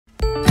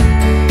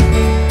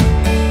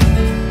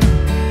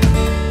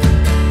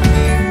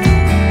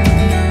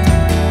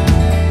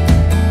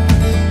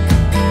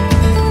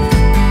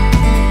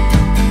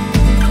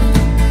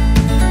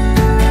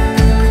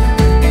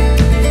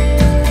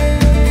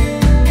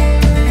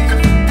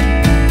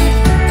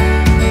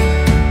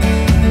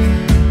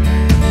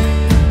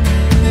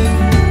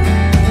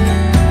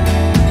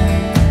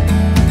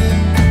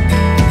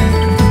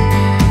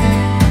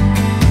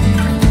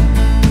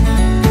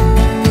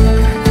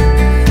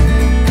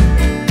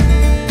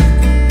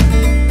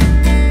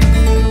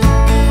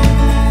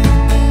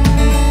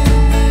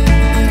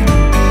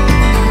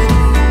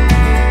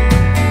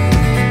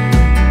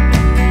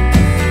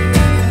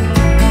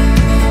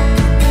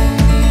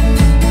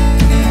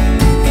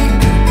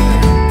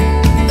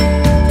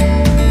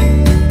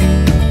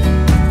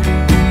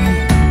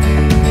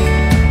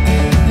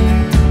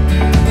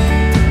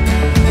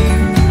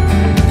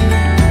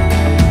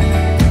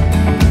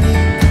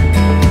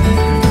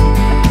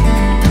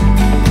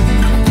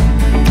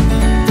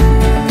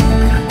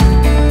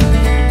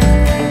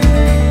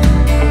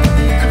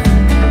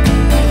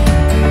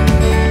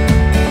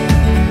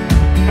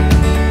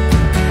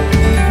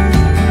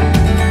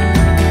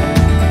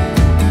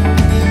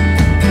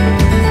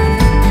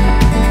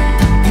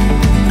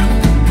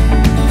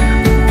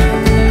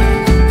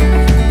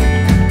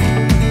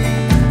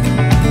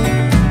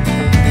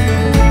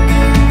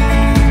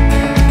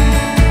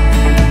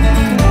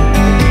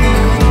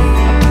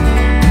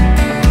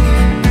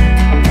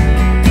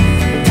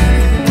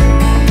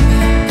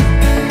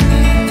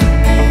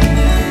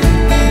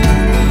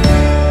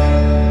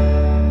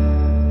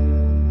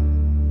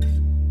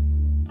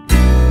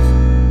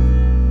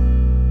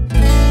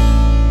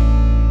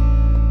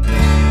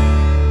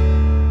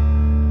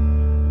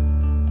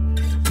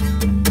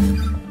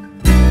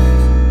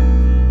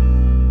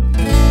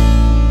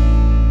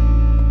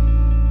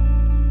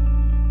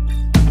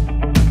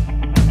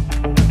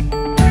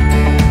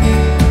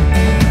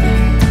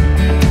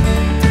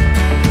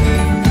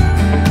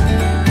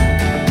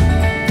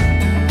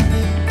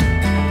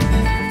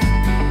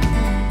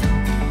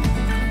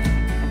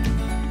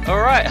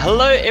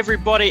Hello,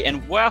 everybody,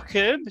 and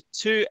welcome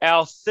to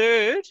our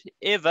third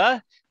ever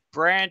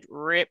Brand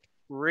Rep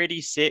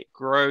Ready, Set,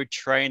 Grow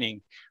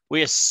training.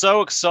 We are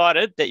so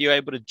excited that you're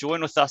able to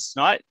join with us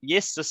tonight.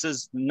 Yes, this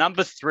is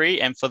number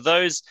 3, and for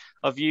those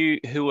of you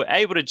who were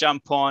able to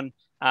jump on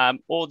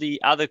all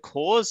the other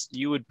cores,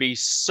 you would be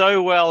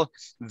so well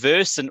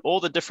versed in all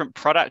the different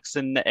products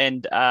and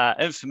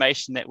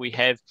information that we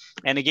have.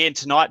 And again,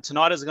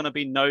 tonight is going to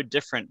be no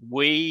different.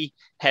 We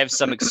have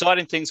some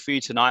exciting things for you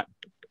tonight.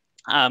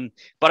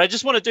 But I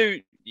just want to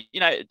do,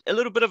 a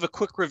little bit of a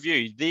quick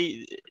review.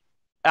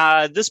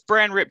 This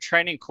brand rep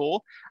training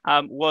call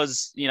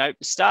was,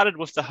 started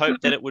with the hope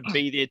that it would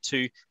be there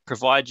to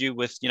provide you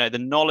with, the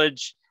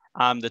knowledge,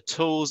 the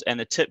tools and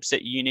the tips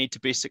that you need to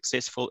be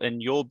successful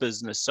in your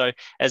business. So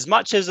as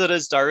much as it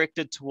is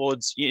directed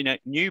towards,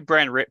 new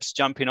brand reps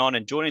jumping on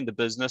and joining the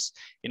business,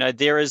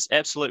 there is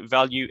absolute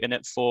value in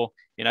it for,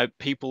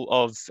 people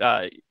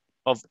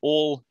of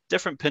all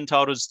different pin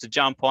titles to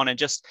jump on, and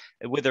just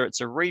whether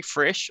it's a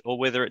refresh or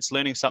whether it's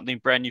learning something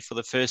brand new for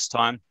the first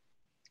time,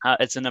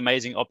 it's an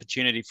amazing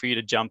opportunity for you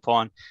to jump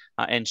on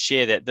and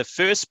share that. The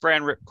first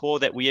brand rep core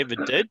that we ever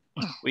did,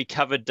 we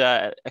covered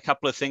a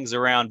couple of things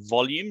around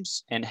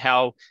volumes and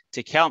how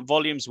to count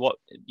volumes, what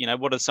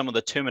are some of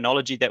the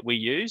terminology that we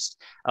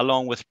used,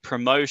 along with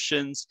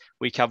promotions.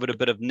 We covered a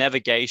bit of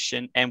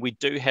navigation, and we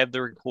do have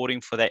the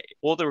recording for that.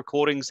 All the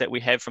recordings that we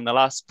have from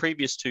the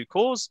previous 2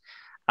 cores,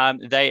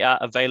 they are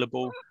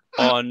available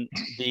on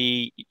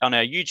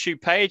our YouTube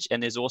page,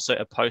 and there's also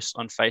a post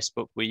on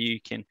Facebook where you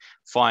can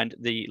find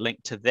the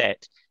link to that.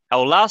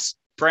 Our last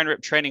brand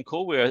rep training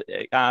call, we were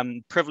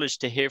privileged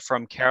to hear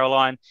from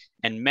Caroline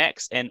and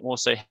Max, and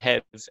also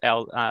have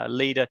our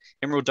leader,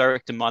 Emerald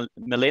Director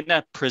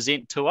Milena,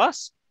 present to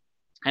us.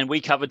 And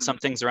we covered some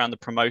things around the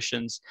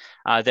promotions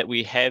that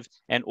we have,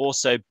 and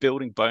also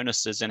building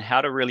bonuses and how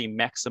to really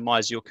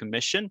maximize your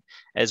commission,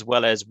 as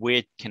well as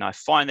where can I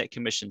find that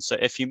commission. So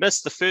if you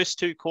missed the first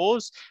 2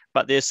 cores,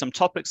 but there's some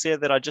topics there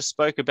that I just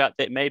spoke about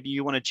that maybe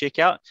you want to check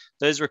out,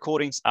 those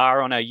recordings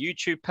are on our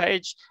YouTube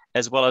page,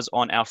 as well as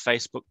on our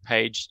Facebook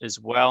page as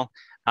well.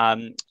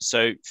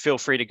 So feel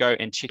free to go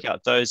and check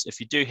out those. If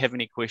you do have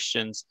any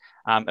questions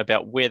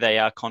about where they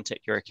are,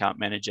 contact your account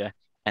manager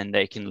and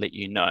they can let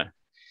you know.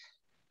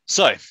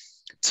 So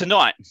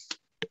tonight,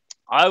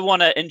 I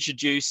want to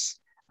introduce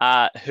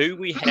who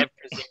we have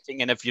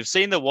presenting. And if you've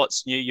seen the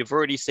What's New, you've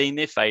already seen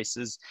their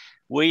faces.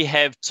 We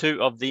have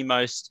 2 of the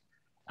most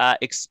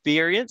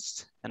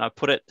experienced, and I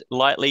put it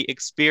lightly,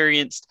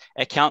 experienced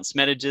accounts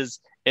managers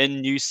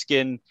in Nu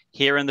Skin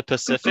here in the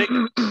Pacific.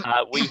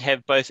 We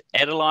have both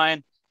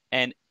Adeline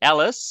and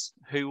Alice,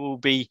 who will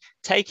be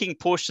taking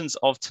portions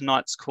of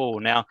tonight's call.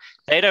 Now,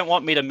 they don't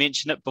want me to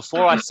mention it.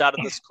 Before I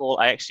started this call,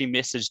 I actually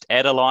messaged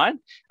Adeline.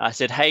 I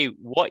said, hey,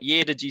 what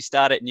year did you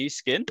start at Nu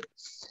Skin?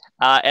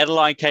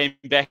 Adeline came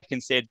back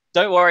and said,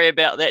 don't worry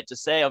about that.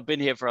 Just say I've been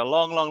here for a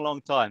long, long,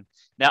 long time.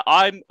 Now,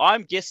 I'm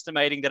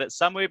guesstimating that it's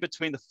somewhere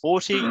between the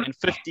 40 and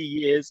 50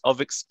 years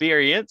of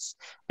experience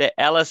that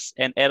Alice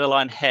and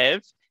Adeline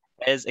have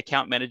as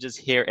account managers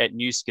here at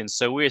Nu Skin.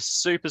 So we're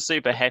super,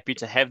 super happy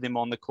to have them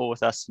on the call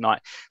with us tonight.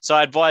 So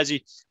I advise you,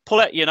 pull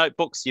out your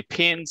notebooks, your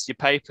pens, your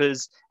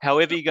papers,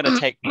 however you're going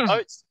to take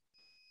notes,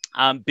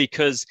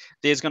 because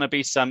there's going to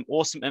be some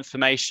awesome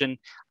information.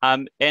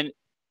 And in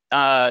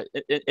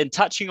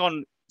touching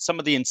on some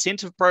of the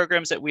incentive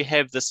programs that we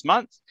have this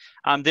month,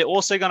 they're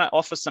also going to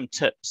offer some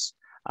tips.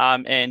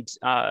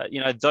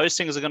 Those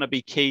things are going to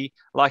be key.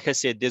 Like I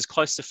said, there's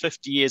close to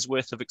 50 years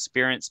worth of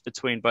experience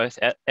between both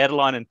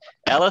Adeline and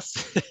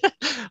Alice.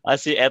 I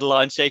see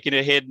Adeline shaking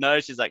her head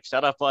no. She's like,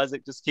 shut up,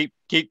 Isaac, just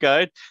keep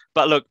going.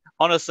 But look,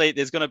 honestly,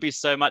 there's going to be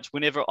so much.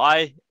 Whenever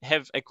I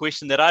have a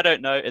question that I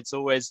don't know, it's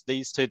always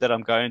these 2 that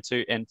I'm going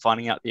to and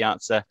finding out the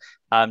answer,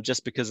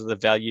 just because of the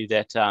value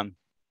that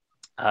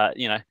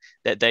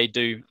that they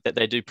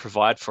do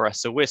provide for us.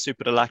 So we're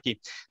super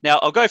lucky. Now,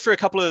 I'll go through a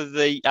couple of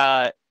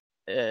the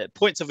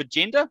points of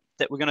agenda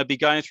that we're going to be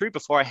going through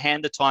before I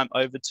hand the time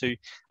over to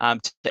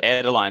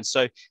Adeline.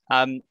 So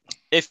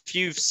if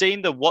you've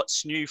seen the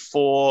What's New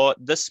for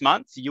this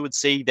month, you would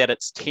see that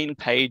it's 10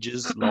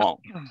 pages long.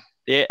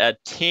 There are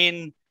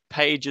 10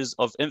 pages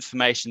of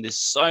information. There's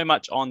so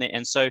much on there.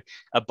 And so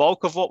a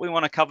bulk of what we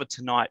want to cover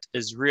tonight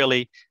is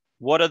really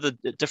what are the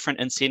different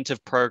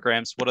incentive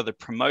programs, what are the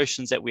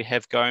promotions that we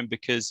have going,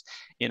 because,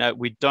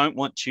 we don't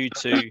want you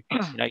to,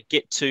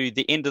 get to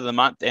the end of the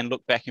month and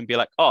look back and be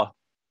like, oh,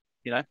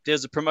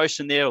 there's a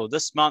promotion there, or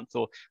this month,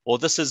 or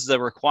this is the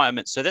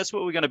requirement. So that's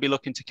what we're going to be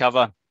looking to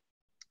cover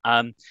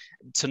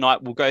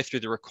tonight. We'll go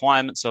through the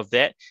requirements of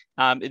that.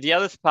 The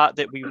other part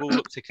that we will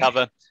look to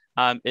cover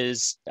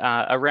is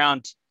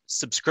around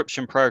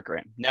subscription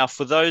program. Now,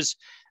 for those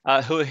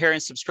who are hearing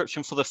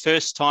subscription for the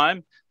first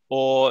time,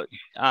 or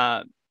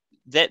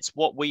that's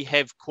what we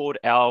have called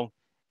our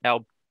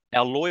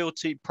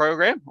loyalty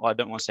program. Well, I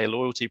don't want to say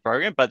loyalty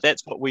program, but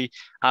that's what we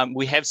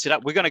have set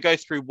up. We're going to go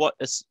through what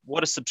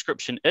a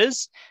subscription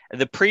is.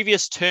 The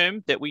previous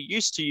term that we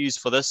used to use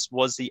for this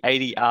was the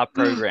ADR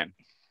program.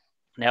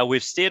 Now,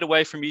 we've steered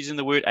away from using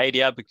the word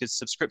ADR because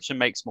subscription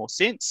makes more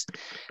sense.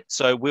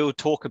 So we'll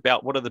talk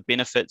about what are the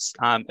benefits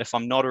if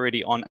I'm not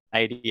already on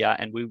ADR,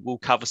 and we will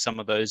cover some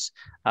of those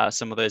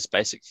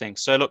basic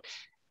things. So look,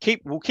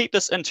 we'll keep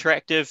this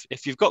interactive.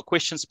 If you've got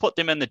questions, put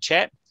them in the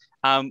chat.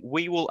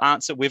 We will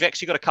answer. We've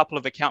actually got a couple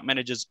of account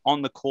managers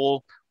on the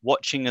call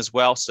watching as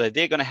well, so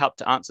they're going to help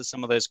to answer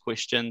some of those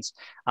questions.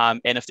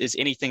 And if there's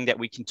anything that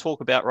we can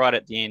talk about right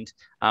at the end,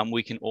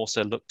 we can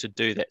also look to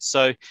do that.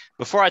 So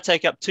before I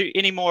take up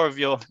any more of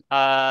your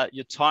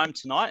time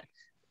tonight,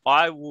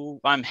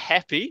 I'm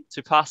happy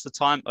to pass the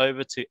time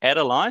over to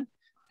Adeline,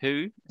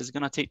 who is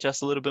going to teach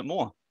us a little bit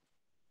more.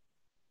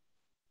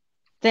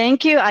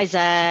 Thank you,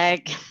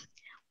 Isaac.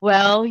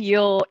 Well,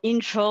 your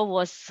intro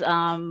was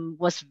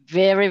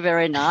very,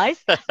 very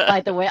nice.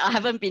 By the way, I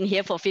haven't been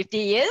here for 50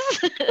 years.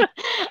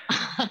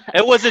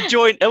 It was a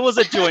joint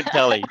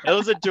tally. It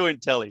was a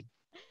joint tally.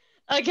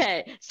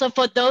 Okay, so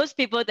for those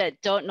people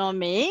that don't know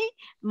me,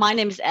 my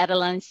name is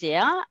Adeline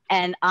Sia,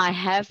 and I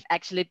have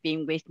actually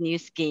been with New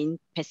Skin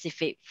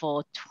Pacific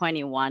for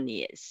 21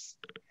 years.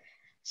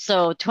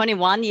 So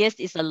 21 years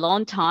is a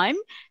long time.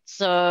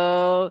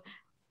 So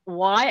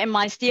why am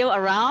I still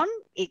around?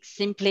 It's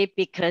simply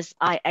because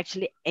I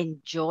actually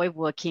enjoy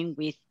working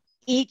with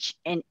each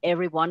and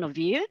every one of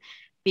you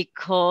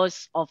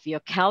because of your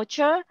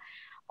culture,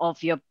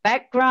 of your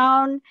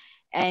background,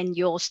 and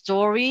your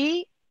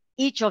story.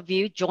 Each of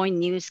you joined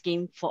New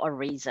Skin for a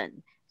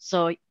reason.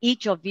 So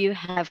each of you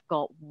have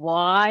got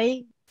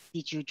why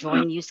did you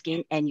join New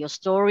Skin, and your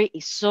story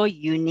is so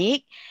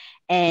unique.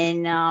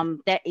 And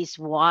that is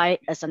why,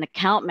 as an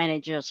account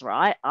manager,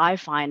 right, I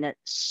find it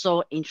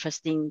so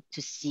interesting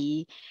to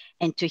see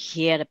and to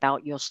hear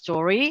about your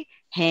story.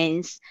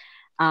 Hence,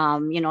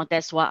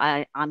 that's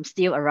why I'm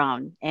still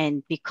around.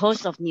 And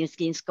because of New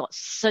Skin's got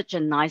such a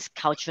nice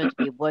culture to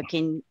be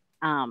working,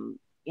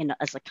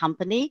 as a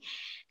company.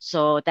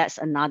 So that's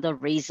another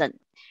reason.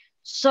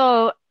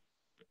 So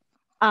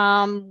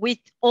with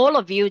all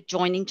of you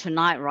joining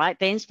tonight, right?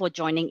 Thanks for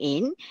joining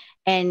in.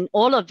 And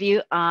all of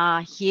you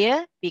are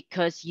here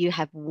because you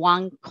have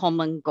one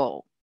common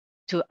goal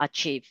to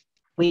achieve,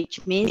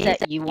 which means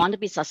that you want to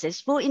be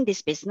successful in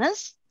this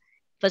business,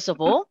 first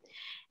of all.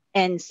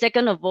 And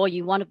second of all,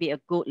 you want to be a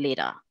good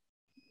leader.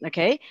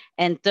 Okay.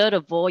 And third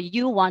of all,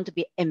 you want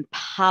to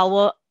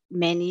empower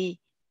many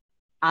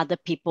other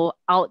people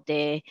out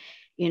there,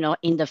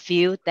 in the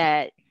field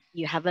that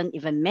you haven't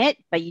even met,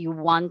 but you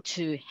want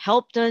to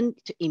help them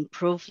to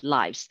improve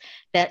lives.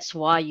 That's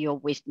why you're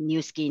with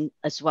New Skin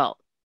as well.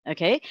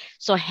 Okay,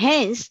 so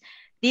hence,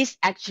 this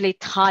actually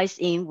ties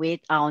in with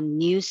our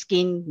New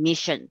Skin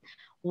mission.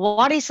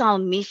 What is our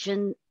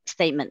mission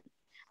statement?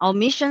 Our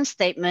mission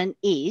statement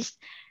is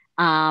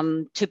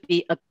to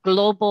be a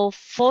global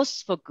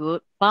force for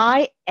good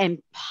by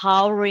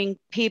empowering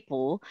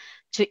people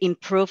to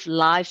improve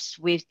lives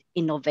with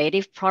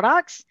innovative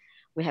products.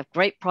 We have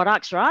great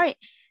products, right?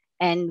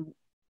 And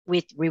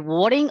with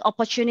rewarding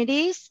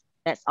opportunities,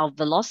 that's our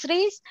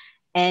velocities,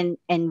 and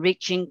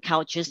enriching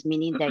cultures,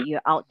 meaning that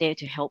you're out there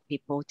to help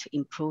people to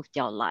improve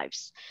their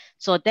lives.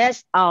 So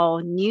that's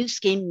our New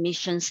Skin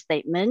mission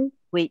statement,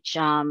 which,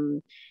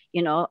 every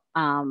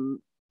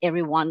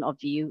one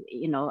of you,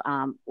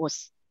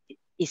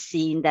 is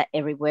seeing that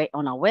everywhere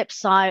on our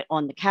website,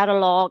 on the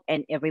catalog,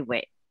 and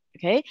everywhere.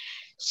 Okay,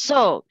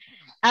 so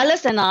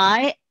Alice and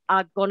I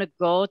are going to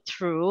go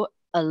through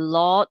a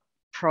lot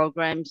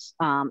programs,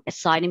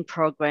 exciting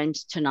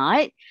programs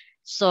tonight.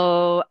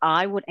 So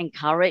I would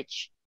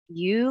encourage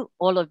you,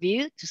 all of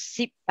you, to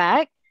sit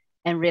back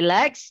and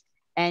relax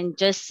and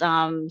just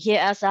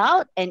hear us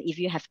out. And if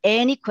you have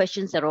any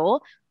questions at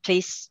all,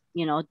 please,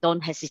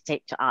 don't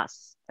hesitate to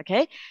ask.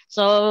 Okay,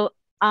 so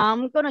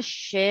I'm going to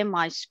share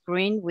my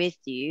screen with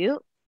you.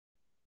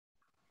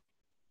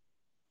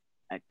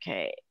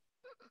 Okay.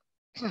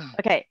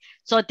 Okay,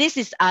 so this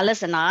is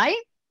Alice and I,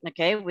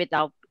 okay, with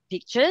our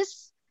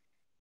pictures.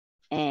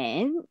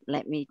 And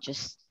let me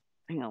just,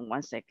 hang on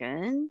one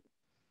second.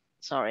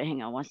 Sorry,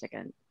 hang on one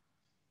second.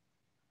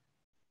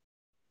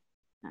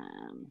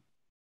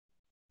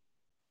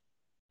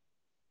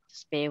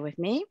 Just bear with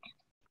me.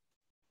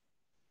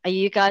 Are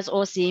you guys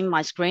all seeing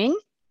my screen?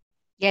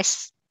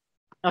 Yes.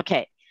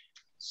 Okay,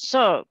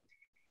 so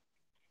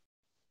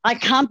I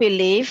can't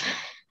believe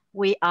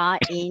we are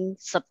in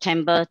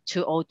September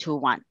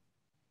 2021.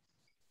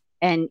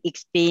 And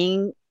it's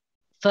being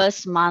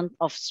first month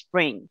of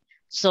spring.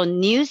 So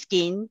New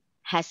Skin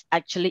has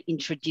actually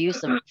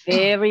introduced a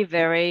very,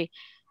 very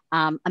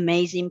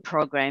amazing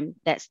program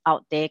that's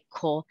out there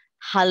called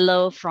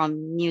Hello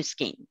from New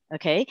Skin.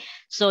 Okay,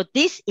 so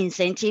this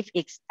incentive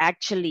is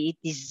actually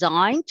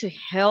designed to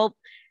help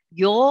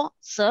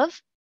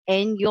yourself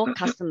and your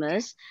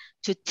customers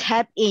to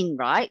tap in,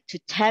 right? To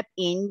tap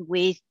in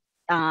with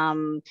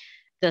the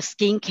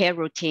skincare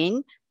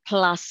routine,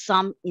 plus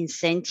some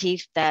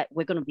incentive that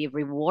we're going to be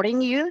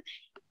rewarding you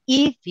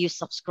if you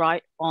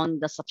subscribe on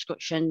the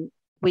subscription,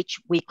 which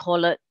we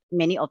call it,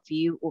 many of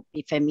you will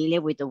be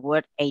familiar with the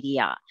word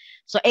ADR.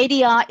 So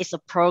ADR is a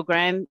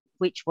program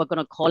which we're going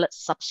to call it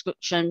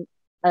subscription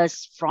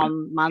us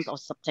from month of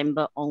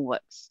September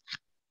onwards.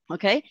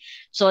 Okay,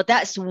 so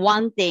that's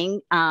one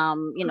thing.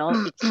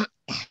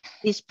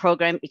 This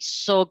program is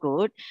so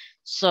good.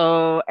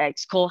 So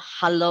it's called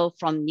Hello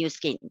from New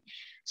Skin.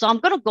 So I'm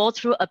going to go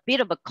through a bit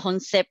of a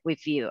concept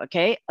with you,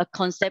 okay? A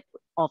concept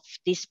of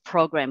this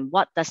program.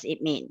 What does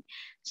it mean?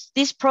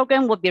 This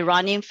program will be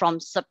running from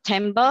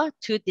September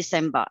to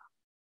December,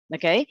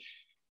 okay?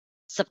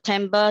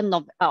 September,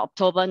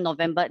 October,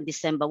 November, and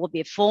December will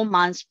be a 4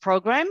 months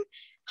program.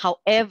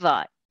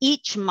 However,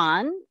 each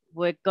month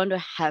we're going to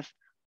have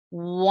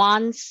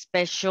one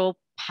special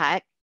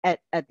pack at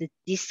the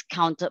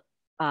discounted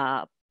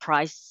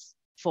price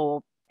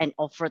for and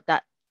offer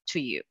that to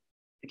you.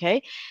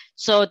 Okay,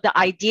 so the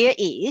idea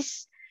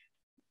is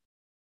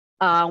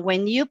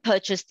when you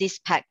purchase this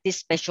pack, this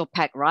special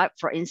pack, right?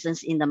 For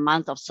instance, in the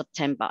month of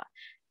September,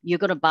 you're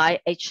going to buy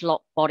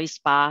H-Lock Body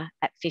Spa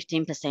at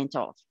 15%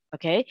 off.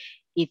 Okay,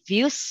 if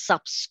you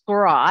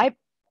subscribe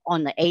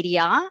on the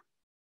ADR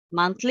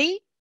monthly,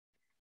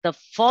 the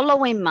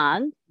following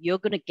month, you're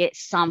going to get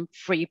some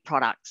free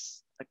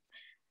products.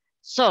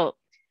 So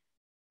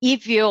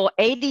if your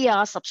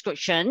ADR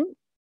subscription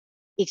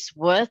is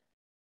worth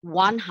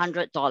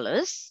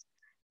 $100,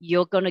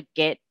 you're going to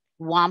get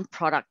one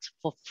product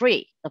for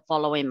free the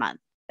following month.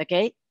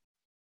 Okay.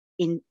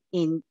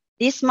 In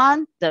this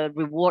month, the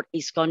reward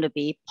is going to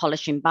be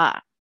polishing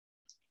bar.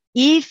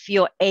 If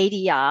your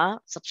ADR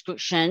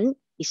subscription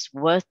is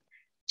worth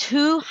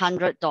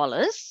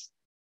 $200,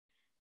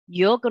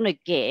 you're going to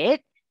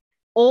get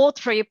all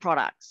three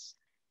products: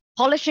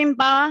 polishing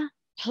bar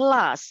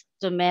plus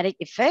dramatic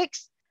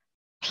effects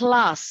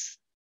plus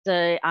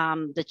the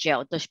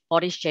gel, the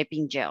body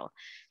shaping gel.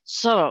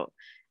 So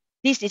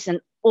this is an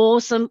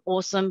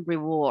awesome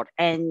reward.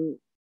 And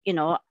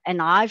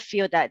and I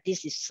feel that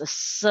this is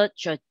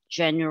such a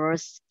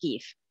generous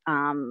gift.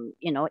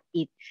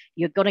 If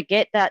you're going to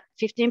get that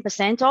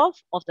 15%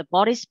 off of the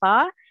body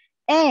spa,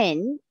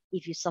 and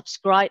if you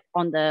subscribe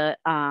on the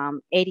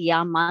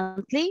ADR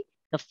monthly,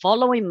 the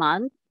following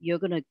month you're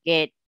going to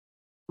get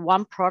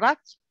one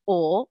product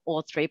or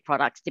three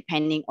products,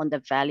 depending on the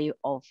value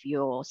of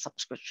your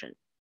subscription.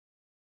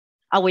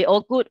 Are we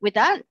all good with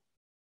that?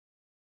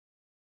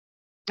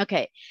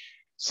 Okay.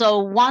 So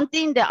one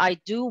thing that I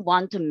do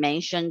want to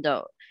mention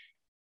though,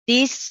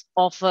 this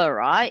offer,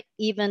 right,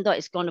 even though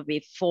it's going to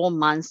be 4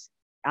 months,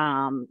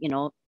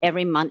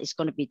 every month is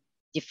going to be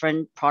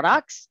different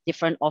products,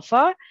 different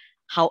offer.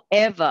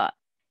 However,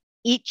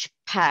 each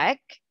pack,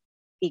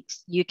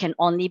 you can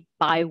only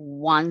buy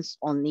once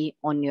only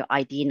on your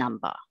ID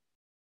number.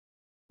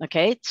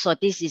 Okay, so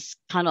this is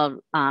kind of,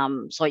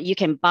 so you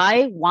can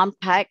buy one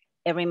pack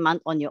every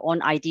month on your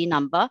own ID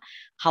number.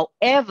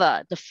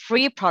 However, the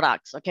free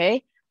products,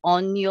 okay,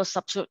 on your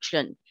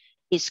subscription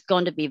is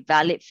going to be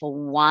valid for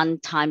one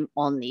time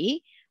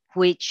only,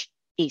 which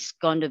is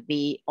going to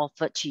be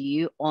offered to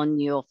you on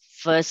your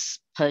first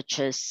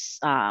purchase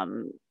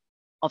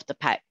of the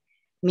pack.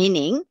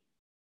 Meaning,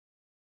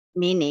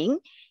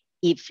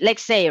 if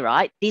let's say,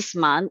 right, this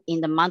month,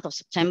 in the month of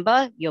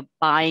September, you're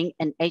buying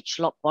an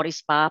H-Lock Body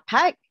Spa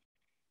pack.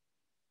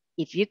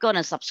 If you got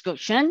a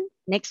subscription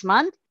next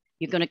month,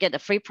 you're going to get the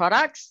free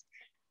products.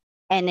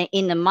 And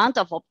in the month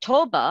of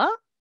October,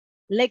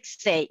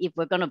 let's say if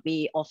we're going to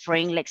be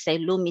offering, let's say,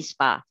 Lumi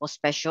Spa for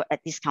special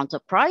at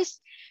discounted price,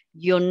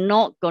 you're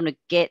not going to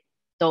get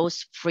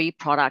those free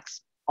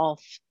products of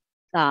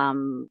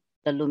the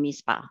Lumi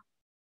Spa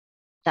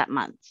that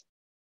month.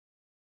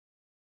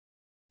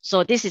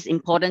 So this is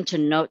important to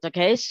note,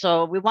 okay?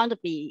 So we want to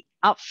be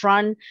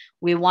upfront.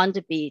 We want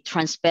to be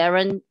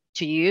transparent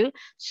to you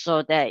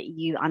so that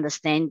you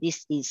understand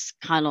this is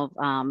kind of,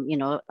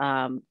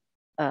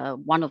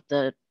 one of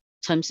the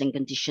terms and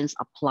conditions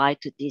apply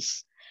to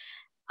this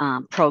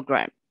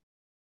program.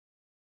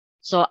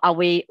 So are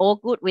we all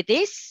good with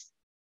this?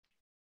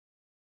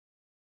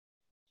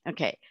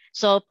 Okay,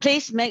 so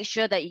please make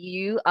sure that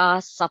you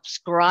are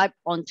subscribed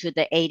onto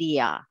the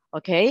ADR,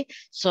 okay?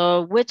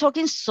 So we're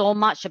talking so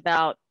much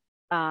about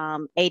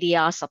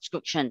ADR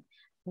subscription.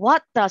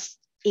 What does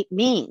it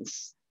mean?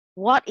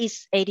 What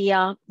is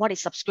ADR? What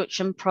is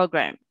subscription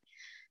program?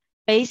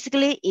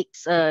 Basically,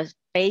 it's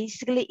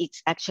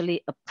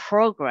actually a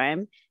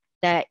program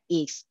that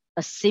is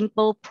a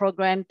simple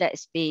program that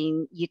is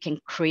you can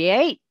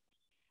create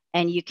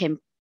and you can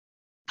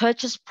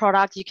purchase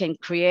products. You can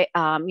create,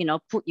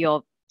 put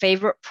your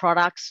favorite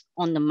products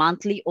on the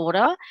monthly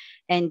order,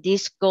 and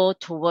this go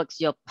towards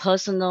your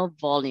personal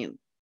volume.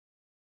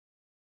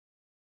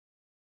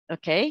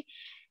 Okay,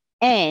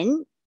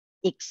 and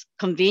it's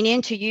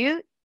convenient to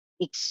you.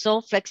 It's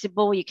so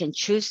flexible. You can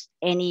choose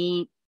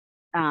any,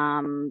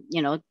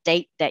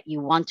 date that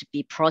you want to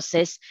be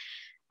processed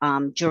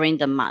during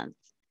the month.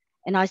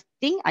 And I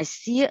think I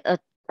see a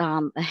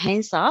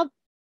hands up.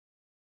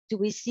 Do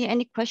we see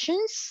any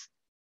questions?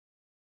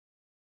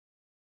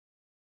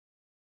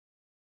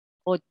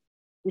 Or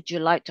would you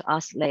like to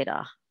ask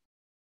later?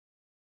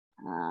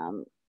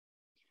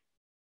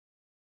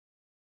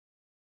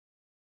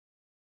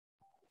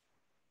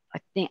 I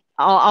think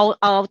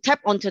I'll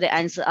tap onto the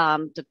answer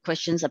the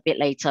questions a bit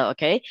later.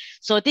 Okay,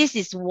 so this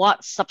is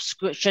what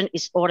subscription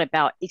is all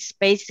about. It's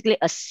basically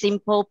a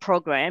simple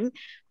program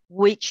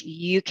which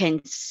you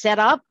can set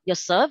up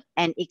yourself,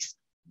 and it's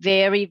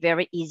very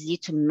very easy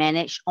to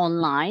manage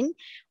online.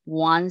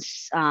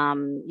 Once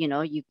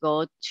you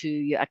go to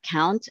your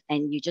account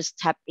and you just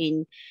tap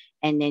in,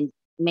 and then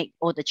make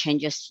all the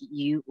changes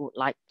you would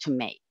like to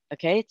make.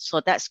 Okay,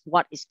 so that's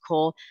what is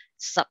called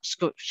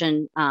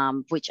subscription,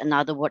 which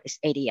another word is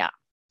ADR.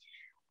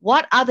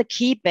 What are the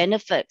key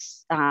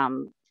benefits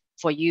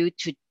for you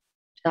to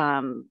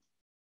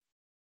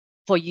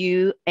for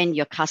you and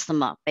your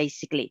customer,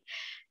 basically?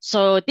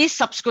 So this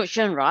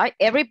subscription, right?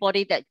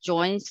 Everybody that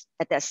joins,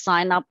 that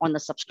sign up on the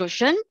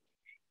subscription,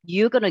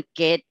 you're gonna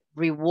get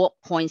reward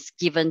points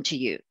given to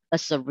you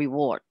as a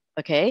reward.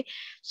 Okay,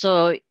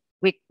 so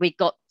we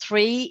got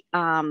three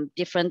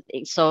different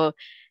things. So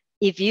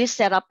if you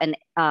set up an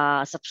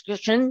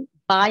subscription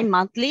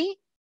bi-monthly,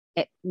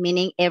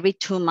 meaning every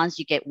 2 months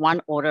you get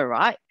one order,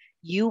 right?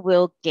 You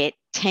will get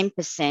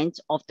 10%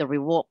 of the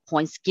reward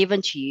points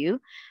given to you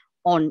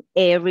on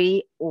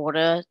every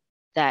order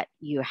that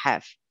you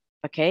have.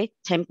 Okay,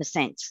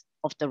 10%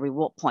 of the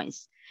reward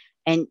points.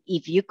 And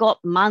if you got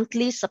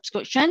monthly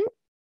subscription,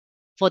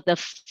 for the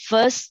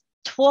first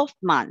 12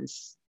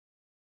 months,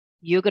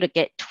 you're going to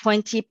get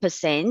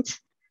 20%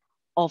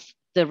 of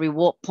the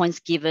reward points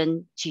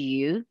given to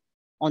you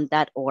on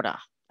that order.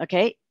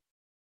 Okay.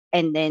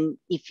 And then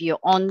if you're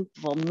on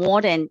for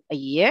more than a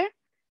year,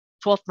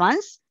 12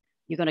 months,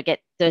 you're going to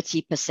get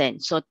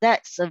 30%. So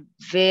that's a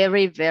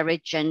very,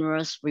 very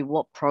generous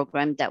reward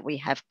program that we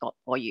have got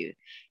for you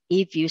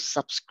if you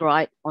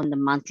subscribe on the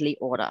monthly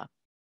order.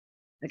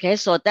 Okay,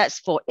 so that's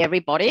for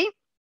everybody.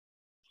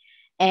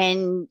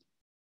 And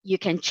you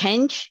can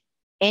change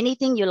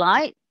anything you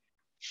like,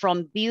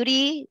 from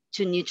beauty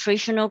to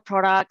nutritional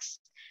products,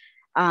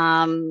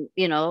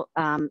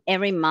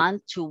 every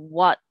month to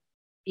what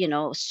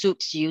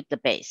suits you the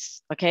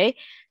best. Okay,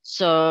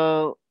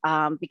 so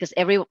because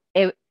every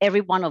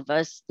one of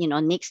us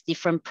needs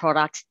different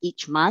products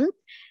each month,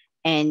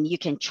 and you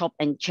can chop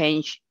and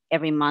change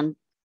every month.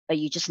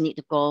 You just need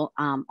to go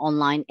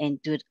online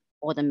and do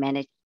all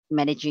the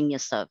managing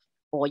yourself,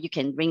 or you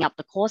can ring up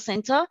the call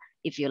center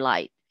if you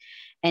like,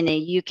 and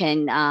then you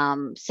can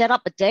set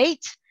up a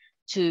date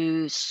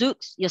to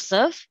suit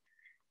yourself,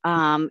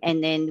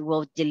 and then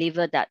we'll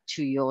deliver that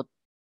to your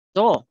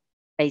door,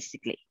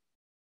 basically.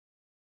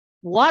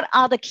 What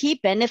are the key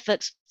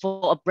benefits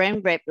for a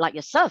brand rep like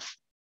yourself?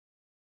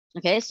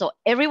 Okay, so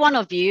every one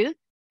of you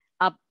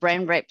are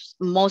brand reps.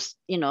 Most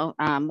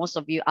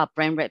of you are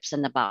brand reps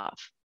and above.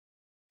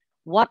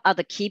 What are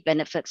the key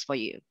benefits for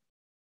you?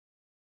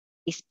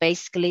 It's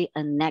basically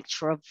a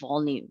natural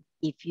volume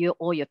if you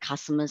or your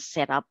customers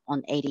set up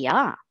on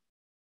ADR.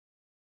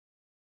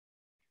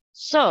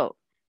 So,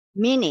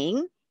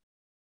 meaning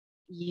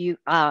you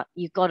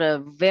got a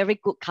very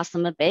good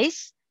customer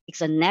base.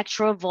 It's a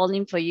natural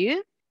volume for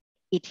you.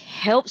 It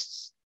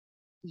helps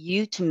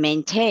you to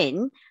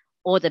maintain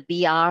all the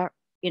BR,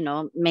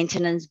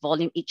 maintenance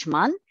volume each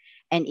month,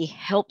 and it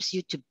helps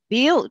you to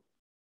build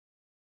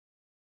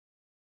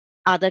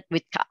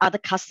with other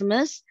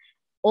customers,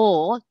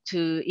 or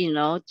to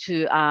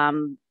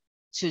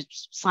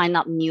sign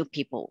up new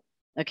people.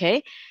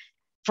 Okay,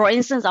 for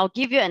instance, I'll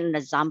give you an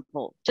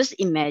example. Just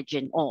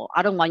imagine, or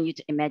I don't want you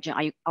to imagine,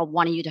 I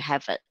want you to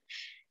have it.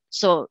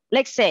 So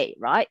let's say,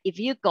 right, if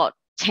you got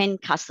 10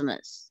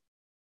 customers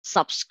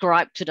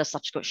subscribe to the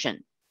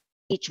subscription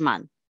each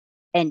month,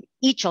 and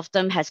each of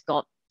them has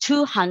got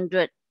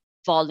 200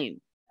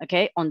 volume,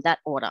 okay, on that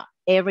order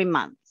every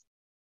month,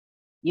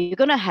 you're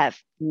going to have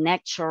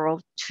natural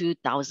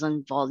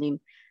 2,000 volume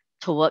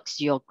towards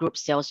your group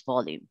sales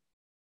volume.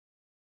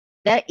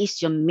 That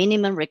is your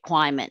minimum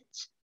requirement.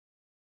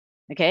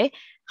 Okay.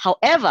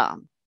 However,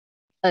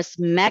 as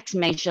Max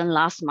mentioned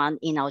last month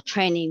in our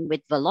training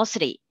with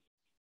Velocity,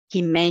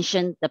 he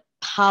mentioned the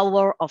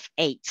power of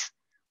 8.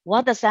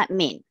 What does that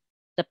mean?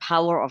 The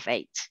power of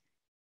 8.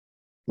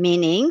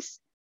 Meaning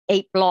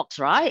 8 blocks,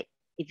 right?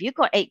 If you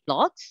got 8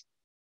 blocks,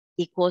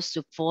 equals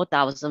to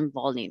 4,000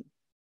 volume.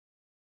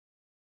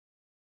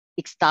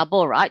 It's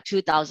double, right?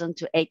 2,000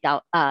 to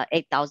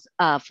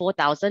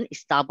 4,000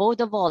 is double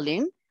the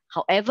volume.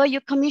 However,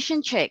 your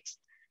commission checks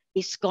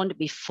is going to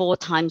be 4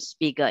 times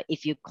bigger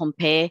if you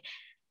compare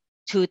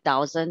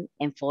 2,000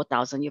 and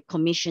 4,000. Your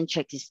commission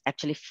check is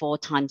actually 4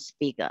 times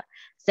bigger.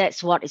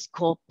 That's what is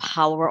called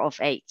power of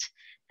 8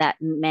 that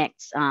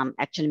Max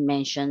actually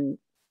mentioned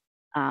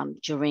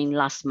during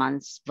last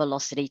month's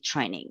Velocity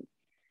training.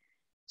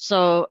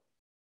 So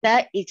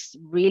that is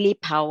really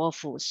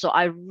powerful. So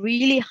I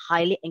really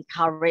highly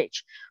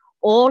encourage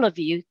all of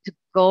you to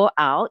go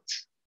out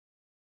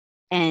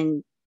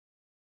and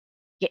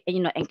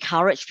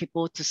encourage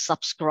people to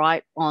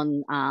subscribe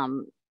on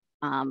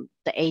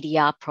the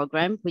ADR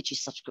program, which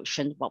is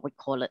subscription, what we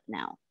call it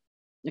now.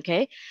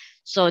 Okay,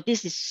 so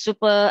this is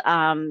super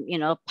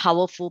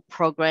powerful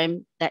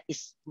program that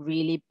is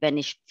really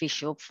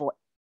beneficial for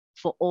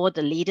all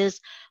the leaders,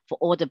 for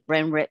all the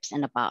brand reps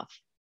and above.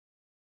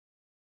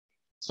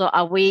 So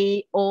are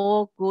we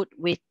all good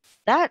with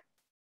that?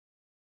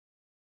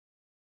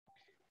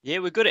 Yeah,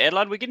 we're good,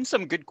 Adeline. We're getting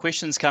some good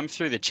questions come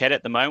through the chat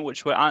at the moment,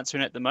 which we're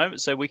answering at the moment,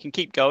 so we can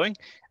keep going.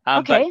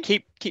 Okay. But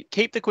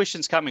keep the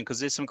questions coming because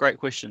there's some great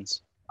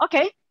questions.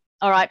 Okay.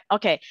 All right.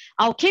 Okay.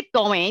 I'll keep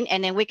going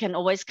and then we can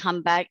always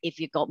come back if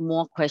you got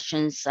more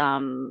questions.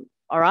 All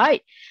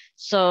right.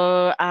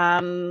 So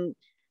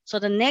so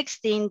the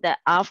next thing that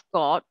I've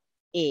got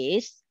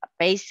is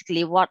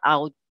basically what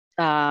I'll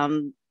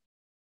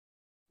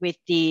with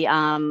the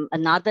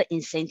another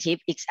incentive.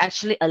 It's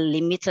actually a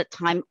limited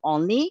time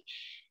only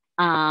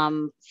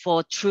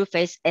for True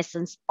Face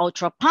Essence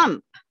Ultra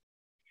Pump.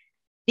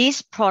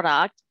 This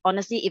product,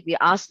 honestly, if you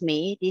ask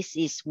me, this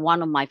is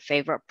one of my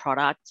favorite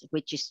products,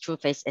 which is True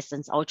Face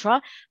Essence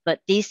Ultra.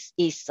 But this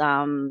is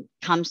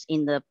comes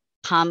in the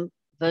pump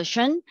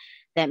version.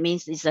 That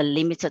means it's a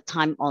limited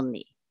time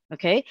only.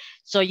 Okay,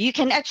 so you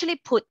can actually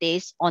put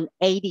this on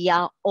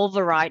ADR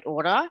override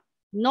order,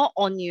 not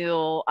on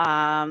your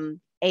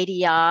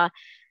ADR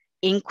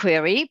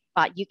inquiry,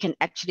 but you can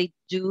actually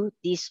do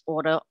this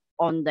order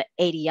on the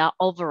ADR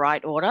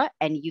override order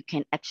and you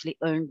can actually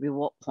earn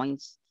reward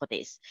points for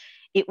this.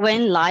 It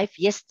went live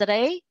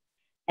yesterday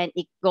and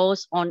it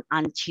goes on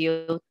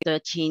until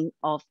 13th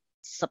of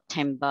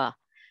September.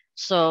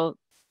 So,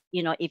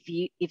 you know,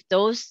 if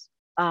those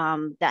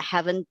that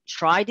haven't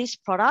tried these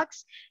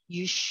products,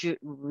 you should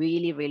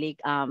really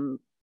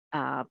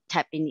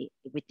tap in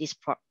with this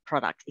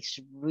product. It's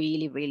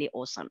really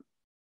awesome.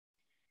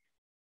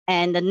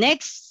 And the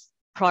next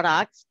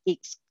product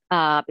is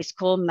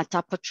called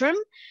Metapotrum,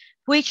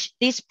 which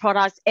these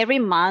products every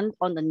month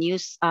on the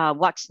news,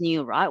 what's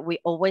new, right? We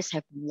always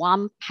have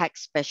one pack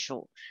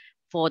special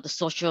for the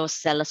social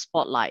seller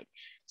spotlight.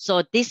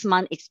 So this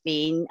month it's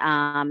been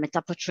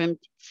Metapotrum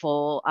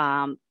for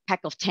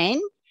pack of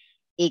 10.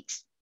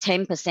 It's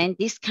 10%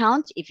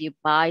 discount if you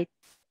buy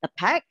a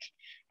pack.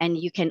 And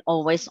you can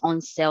always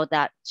on sell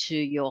that to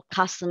your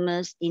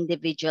customers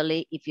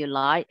individually if you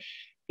like,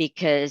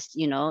 because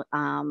you know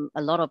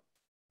a lot of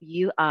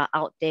you are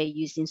out there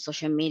using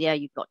social media.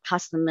 You've got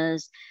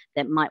customers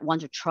that might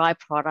want to try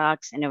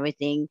products and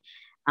everything.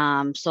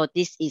 So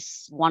this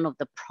is one of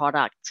the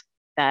products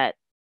that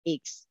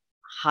is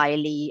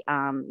highly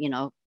you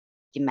know,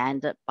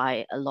 demanded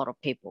by a lot of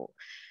people.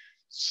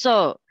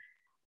 So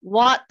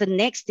what the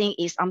next thing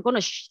is, I'm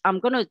gonna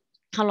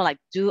kind of like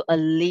do a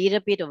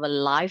little bit of a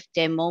live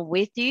demo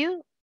with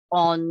you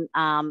on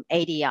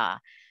ADR.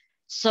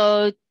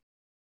 So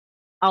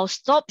I'll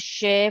stop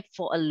share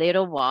for a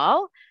little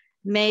while.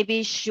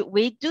 Maybe should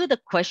we do the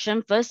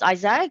question first,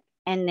 Isaac,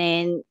 and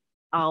then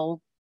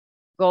I'll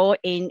go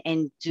in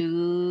and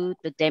do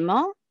the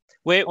demo?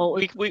 We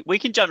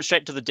can jump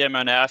straight to the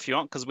demo now if you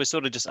want, because we're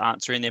sort of just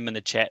answering them in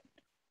the chat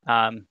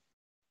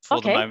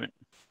for the moment.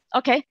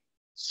 Okay.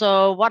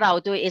 So what I'll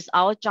do is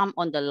I'll jump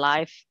on the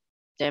live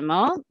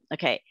demo.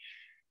 Okay.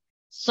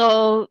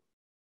 So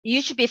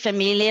you should be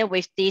familiar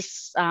with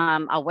this,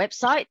 our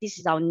website. This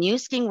is our Nu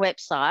Skin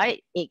website.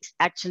 It's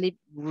actually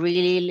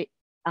really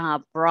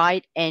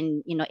bright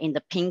and, you know, in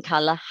the pink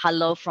color,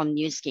 hello from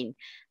Nu Skin.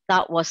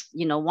 That was,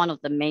 you know, one of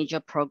the major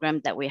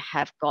programs that we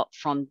have got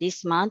from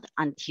this month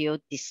until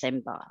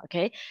December,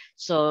 okay?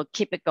 So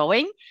keep it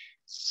going.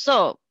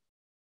 So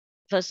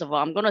first of all,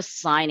 I'm gonna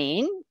sign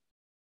in.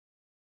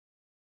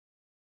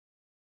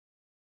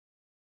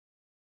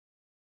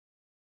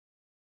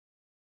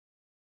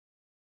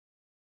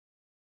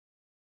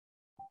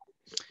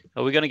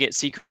 Are we going to get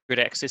secret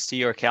access to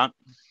your account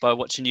by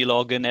watching you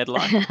log in,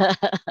 Adeline?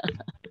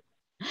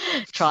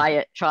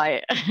 Try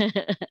it.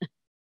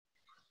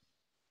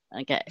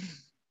 Okay.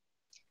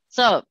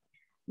 So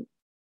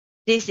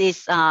this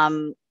is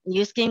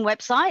Nu Skin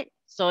website.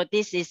 So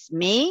this is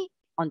me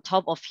on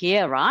top of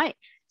here, right?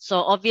 So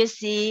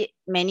obviously,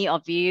 many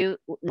of you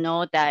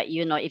know that,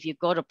 you know, if you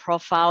go to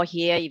profile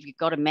here, if you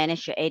go to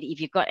manage your AD, if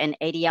you got an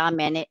ADR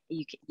manage,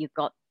 you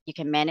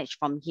can manage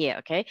from here,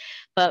 okay?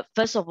 But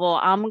first of all,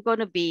 I'm going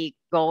to be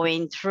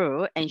going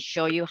through and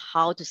show you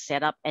how to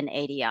set up an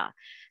ADR.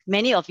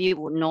 Many of you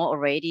would know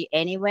already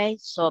anyway,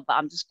 so but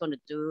I'm just going to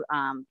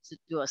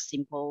do a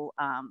simple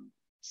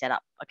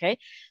setup, okay?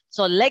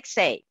 So let's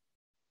say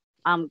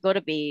I'm going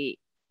to be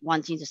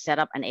wanting to set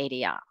up an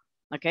ADR,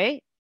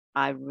 okay?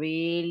 I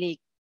really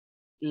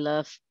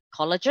love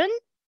collagen.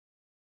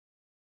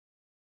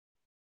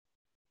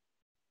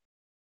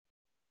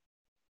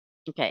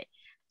 Okay,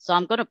 so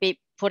I'm going to be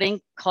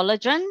putting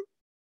collagen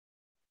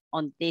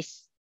on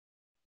this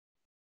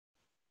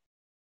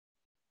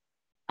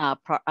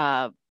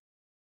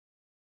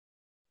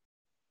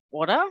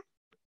order.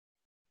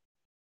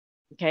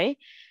 Okay,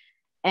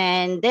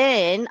 and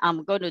then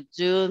I'm going to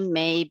do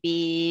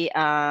maybe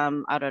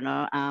I don't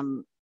know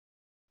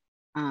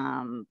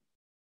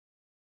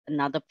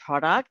another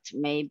product.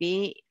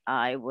 Maybe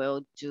I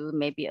will do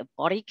maybe a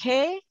body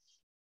care.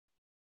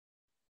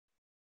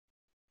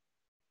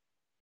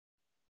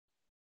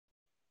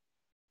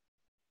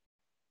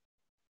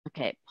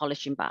 Okay,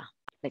 polishing bar,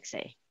 let's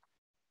say.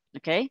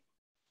 Okay,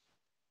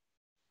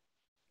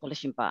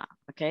 polishing bar.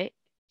 Okay,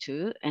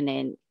 2, and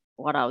then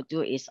what I'll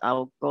do is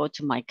I'll go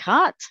to my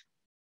cart.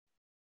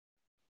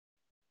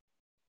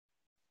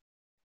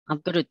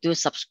 I'm going to do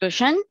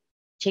subscription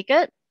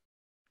ticket.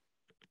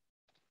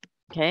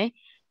 Okay.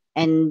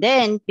 And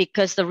then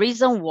because the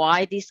reason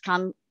why this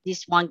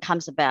one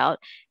comes about,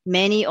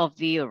 many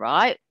of you,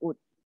 right, would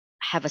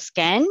have a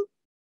scan.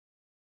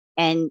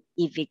 And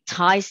if it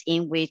ties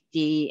in with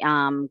the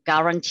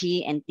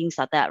guarantee and things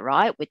like that,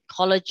 right, with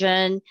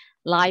collagen,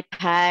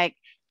 Lipack,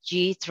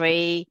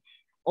 G3,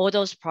 all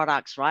those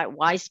products, right,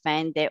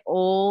 Wispan, they're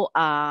all,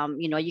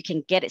 you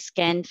can get it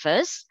scanned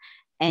first,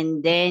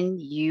 and then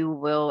you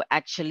will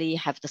actually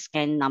have the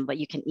scan number.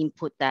 You can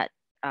input that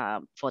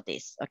for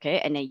this, okay?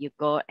 And then you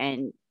go,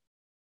 and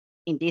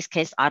in this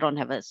case, I don't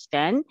have a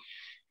scan.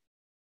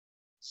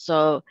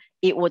 So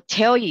it will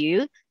tell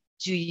you,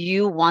 do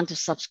you want to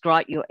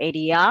subscribe your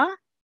ADR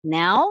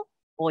now,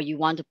 or you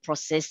want to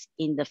process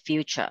in the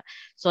future?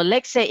 So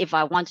let's say if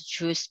I want to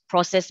choose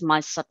process my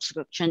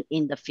subscription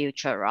in the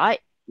future, right?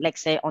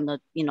 Let's say on the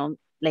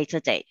later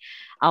date,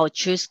 I'll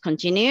choose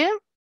continue.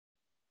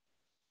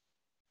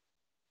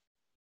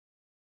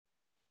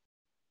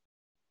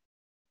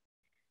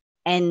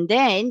 And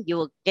then you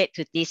will get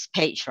to this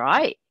page,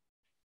 right?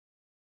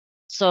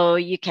 So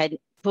you can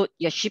put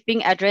your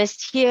shipping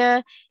address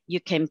here. You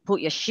can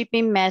put your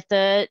shipping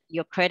method,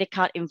 your credit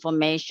card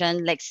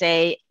information. Let's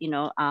say,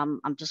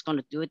 I'm just going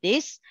to do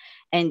this.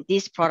 And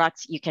these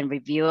products, you can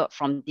review it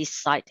from this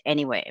site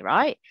anyway,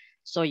 right?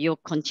 So you'll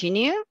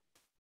continue.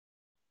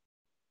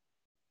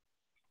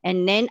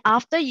 And then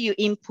after you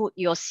input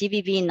your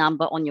CVV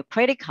number on your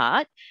credit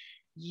card,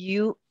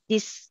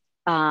 this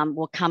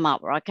will come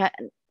up, right?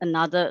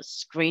 Another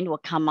screen will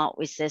come out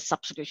with a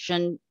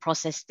subscription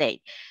process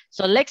date.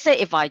 So let's say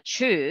if I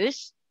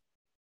choose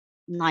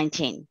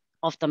 19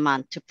 of the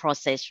month to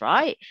process,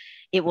 right?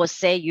 It will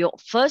say your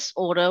first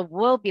order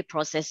will be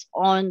processed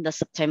on the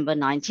September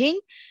 19.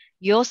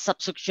 Your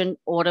subscription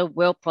order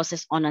will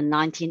process on the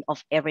 19th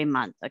of every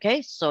month,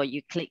 okay? So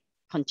you click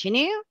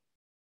continue.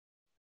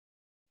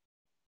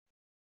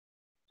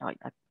 I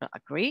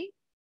agree,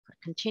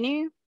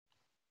 continue.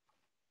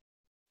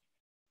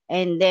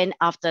 And then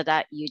after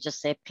that, you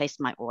just say place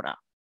my order.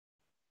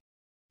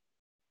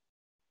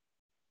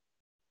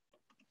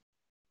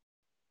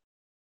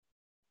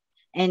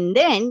 And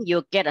then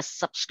you'll get a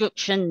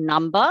subscription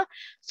number.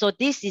 So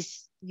this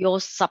is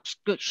your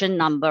subscription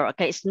number,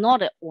 okay? It's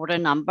not an order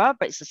number,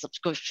 but it's a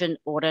subscription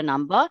order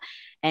number.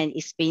 And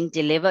it's been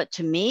delivered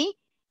to me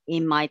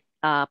in my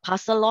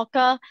parcel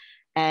locker,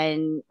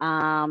 and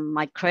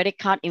my credit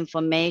card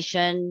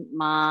information,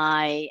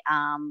 my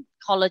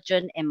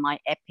collagen, and my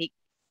Epic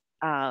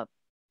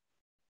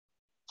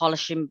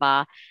polishing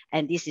bar.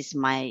 And this is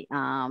my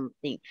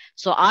thing.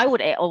 So I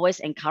would always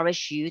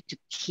encourage you to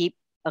keep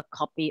a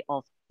copy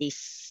of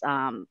this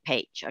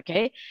page,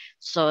 okay?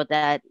 So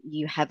that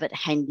you have it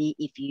handy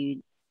if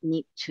you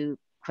need to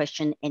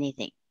question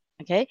anything,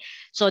 okay?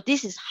 So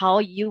this is how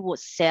you would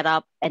set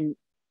up and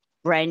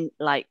brand,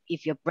 like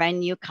if you're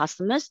brand new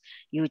customers,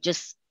 you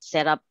just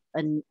set up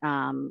a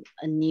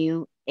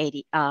new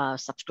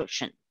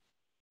subscription.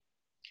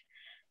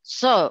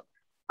 So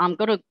I'm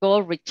going to go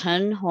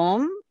return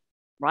home,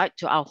 right,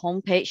 to our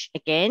homepage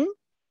again.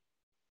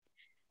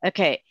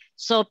 Okay,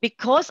 so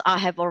because I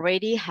have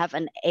already have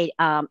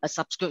a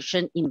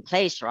subscription in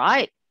place,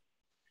 right,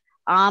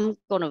 I'm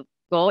going to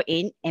go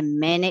in and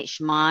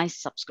manage my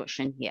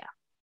subscription here.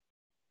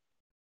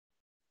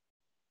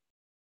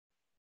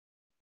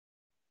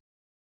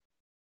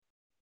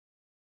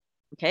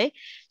 Okay,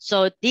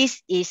 so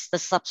this is the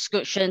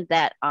subscription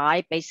that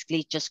I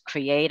basically just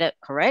created,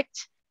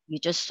 correct? You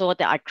just saw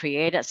that I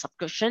created a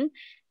subscription.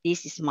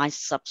 This is my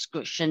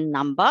subscription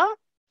number.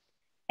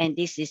 And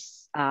this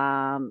is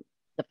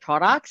the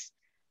products,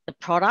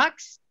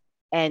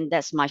 and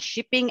that's my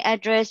shipping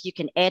address. You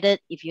can edit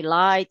if you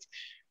like.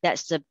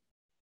 That's the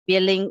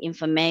billing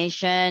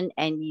information,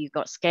 and you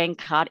got scan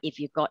card if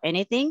you got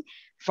anything.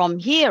 From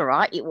here,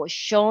 right, it will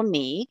show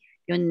me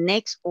your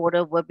next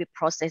order will be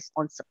processed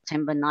on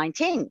September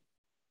 19.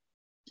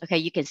 Okay,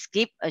 you can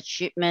skip a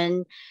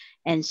shipment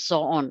and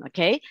so on,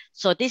 okay?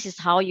 So this is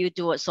how you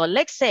do it. So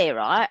let's say,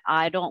 right,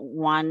 I don't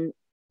want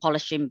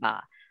polishing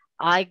bar.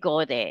 I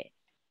go there,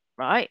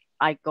 right?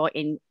 I go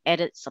in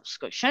edit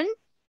subscription.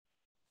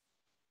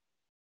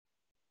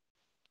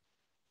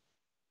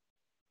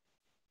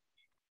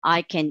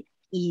 I can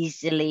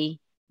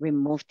easily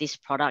remove this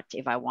product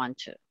if I want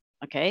to,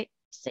 okay?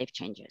 Save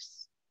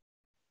changes.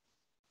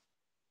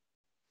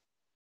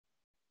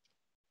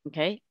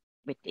 Okay,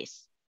 with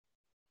this.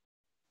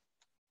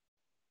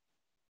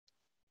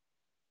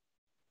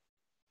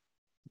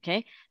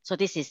 Okay, so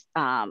this is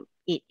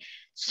it.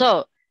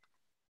 So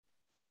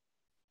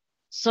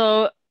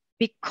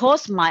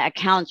because my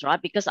accounts,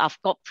 right, because I've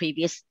got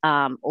previous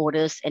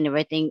orders and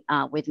everything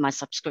with my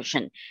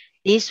subscription,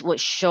 this would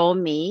show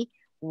me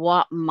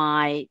what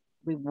my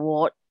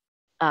reward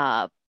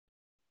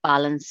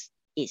balance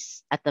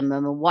is at the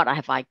moment, what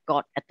have I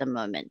got at the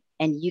moment.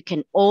 And you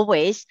can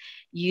always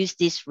use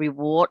these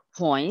reward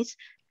points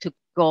to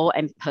go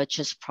and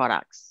purchase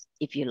products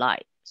if you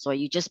like. So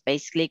you just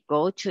basically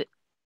go to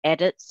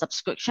edit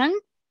subscription.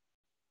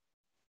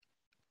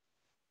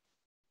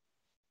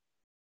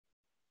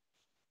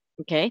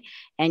 Okay,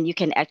 and you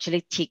can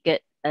actually tick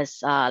it as,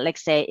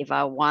 let's say if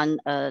I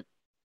want a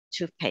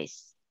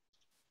toothpaste.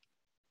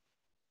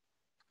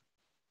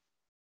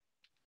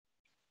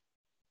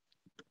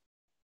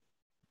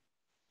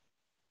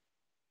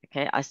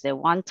 Okay, I say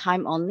one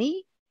time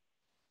only.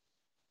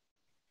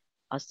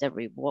 I'll say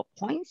reward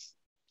points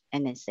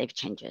and then save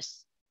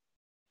changes.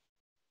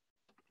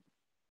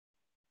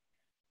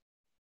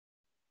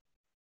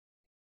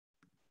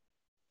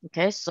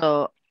 Okay,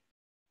 so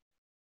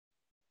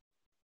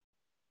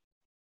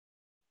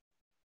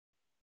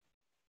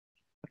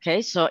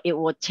it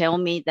will tell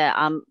me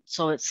that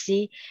so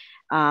see,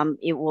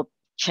 it will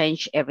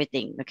change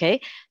everything. Okay,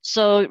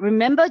 so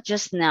remember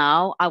just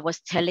now I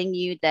was telling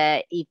you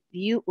that if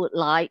you would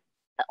like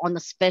on the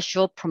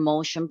special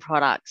promotion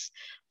products,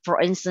 for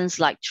instance,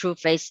 like True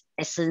Face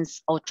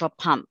Essence Ultra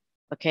Pump,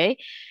 okay,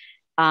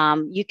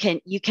 you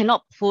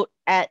cannot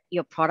add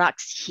your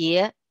products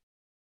here,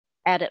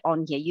 add it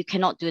on here. You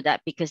cannot do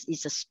that because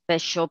it's a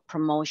special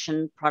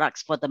promotion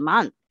products for the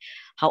month.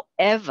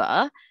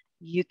 However,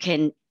 you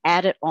can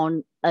add it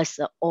on as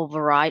an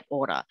override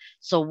order.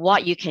 So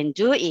what you can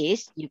do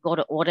is you go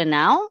to order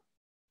now.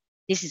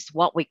 This is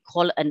what we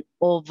call an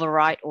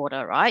override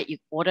order, right? You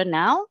order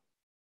now.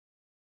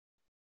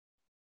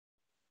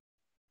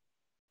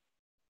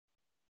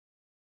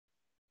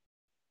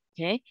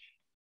 Okay.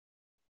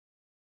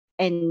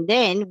 And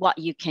then what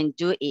you can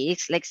do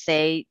is, let's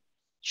say,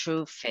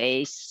 True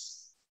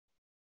Face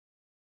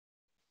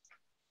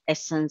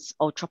Essence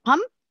Ultra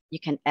Pump, you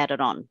can add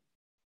it on.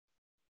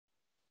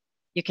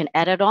 You can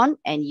add it on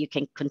and you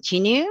can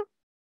continue.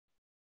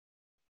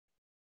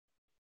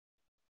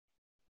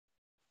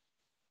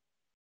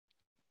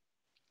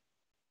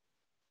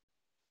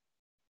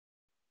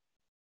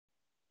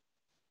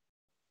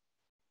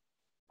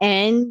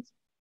 And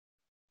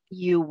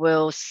you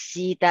will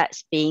see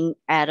that's being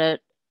added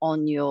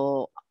on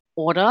your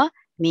order,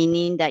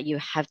 meaning that you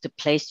have to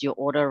place your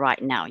order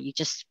right now. You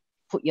just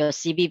put your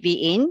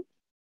CVV in.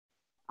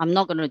 I'm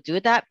not going to do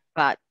that,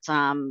 but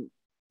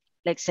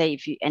let's say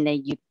and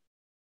then you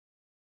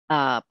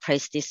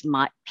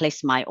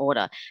place my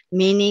order,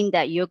 meaning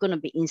that you're going to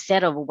be,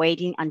 instead of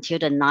waiting until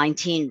the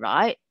 19th,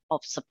 right, of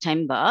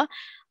September,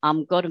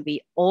 I'm going to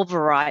be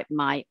override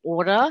my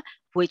order,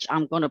 which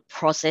I'm going to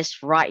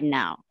process right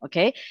now.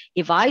 Okay.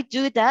 If I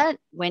do that,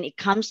 when it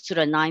comes to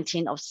the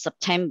 19th of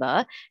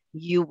September,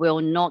 you will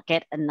not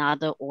get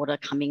another order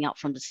coming out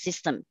from the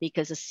system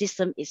because the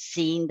system is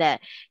seeing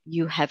that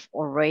you have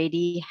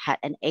already had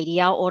an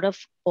ADR order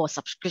or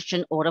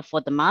subscription order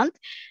for the month.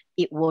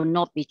 It will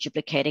not be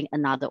duplicating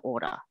another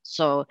order.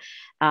 So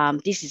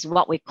this is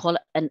what we call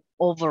an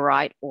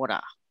override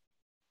order.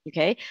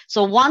 Okay.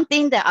 So one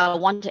thing that I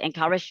want to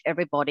encourage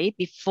everybody,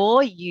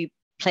 before you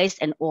place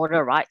an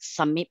order, right,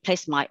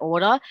 place my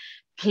order,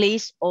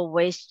 please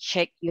always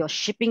check your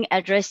shipping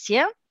address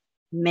here,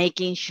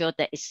 making sure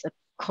that it's a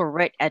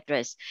correct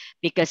address,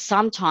 because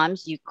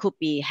sometimes you could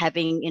be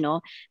having,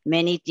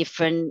 many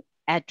different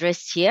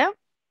address here,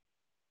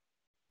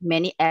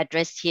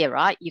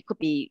 right? You could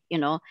be,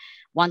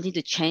 wanting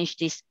to change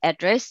this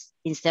address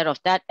instead of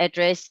that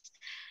address,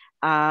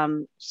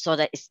 so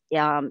that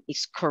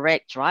it's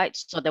correct, right?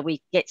 So that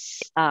we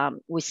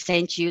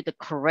send you the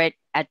correct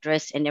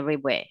address and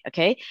everywhere,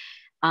 okay?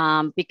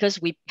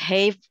 Because we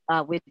pay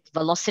with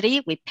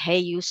Velocity, we pay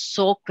you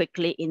so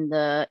quickly in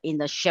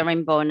the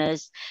sharing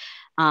bonus.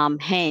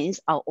 Hence,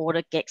 our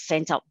order gets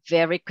sent out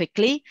very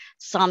quickly.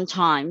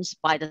 Sometimes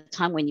by the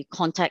time when you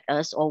contact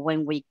us or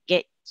when we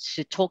get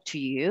to talk to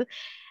you,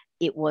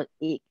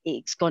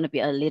 it's going to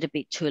be a little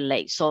bit too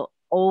late. So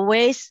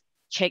always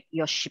check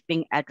your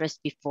shipping address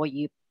before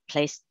you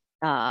place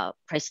my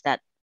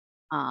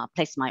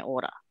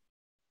order.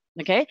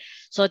 Okay,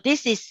 so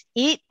this is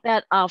it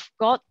that I've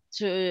got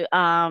to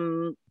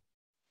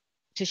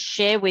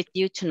share with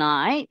you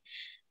tonight.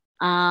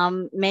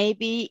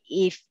 Maybe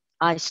if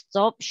I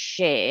stop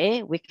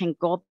share, we can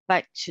go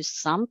back to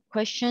some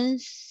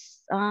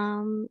questions,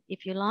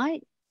 if you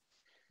like.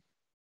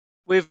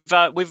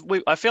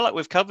 I feel like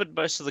we've covered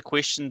most of the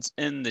questions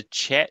in the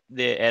chat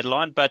there,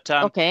 Adeline. But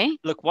okay.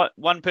 Look, what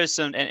one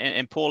person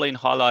and Pauline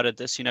highlighted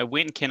this.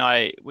 When can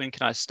I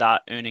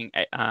start earning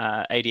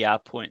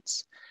ADR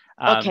points?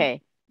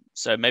 Okay.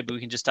 So maybe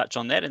we can just touch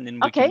on that and then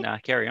we can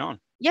carry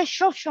on. Yeah,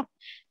 sure.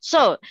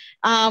 So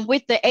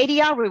with the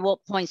ADR reward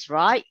points,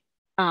 right?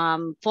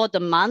 For the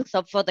month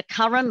or for the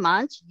current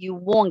month, you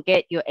won't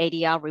get your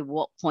ADR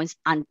reward points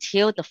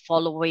until the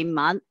following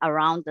month,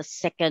 around the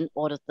 2nd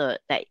or the 3rd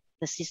day.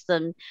 The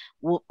system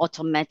will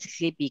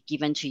automatically be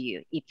given to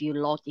you if you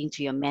log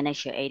into your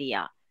manage your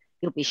ADR.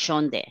 It'll be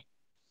shown there.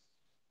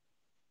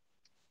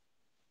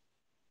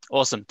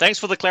 Awesome. Thanks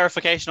for the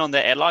clarification on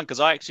that, Adeline,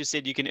 because I actually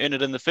said you can earn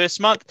it in the first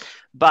month,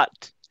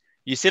 but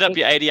you set up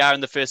your ADR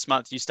in the first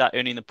month, you start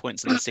earning the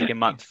points in the second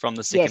month from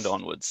the second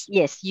onwards.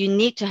 Yes, you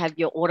need to have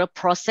your order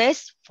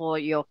processed for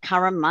your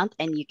current month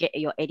and you get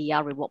your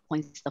ADR reward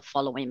points the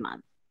following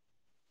month.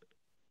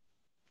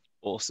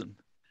 Awesome.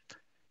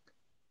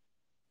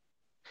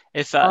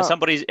 If Oh,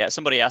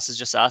 somebody else has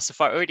just asked, if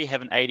I already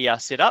have an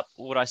ADR set up,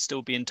 would I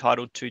still be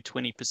entitled to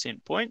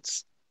 20%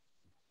 points?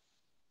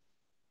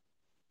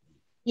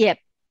 yeah.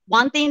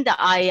 One thing that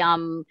I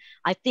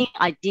think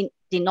I did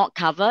not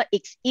cover,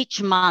 it's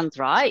each month,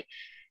 right?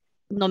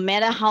 No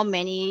matter how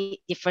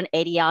many different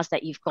ADRs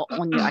that you've got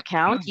on your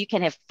account, you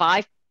can have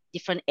 5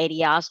 different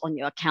ADRs on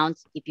your account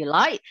if you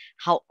like.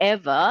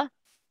 However,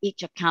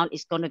 each account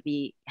is going to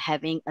be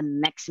having a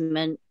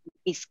maximum,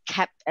 is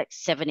capped at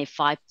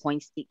 75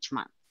 points each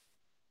month.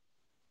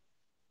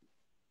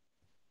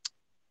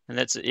 And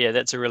that's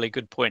a really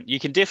good point. You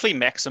can definitely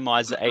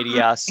maximize the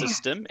ADR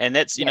system, and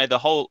that's Yep. the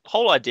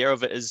whole idea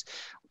of it is,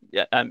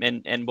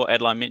 and what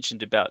Adeline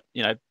mentioned about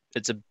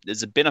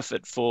there's a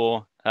benefit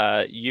for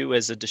you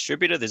as a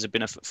distributor. There's a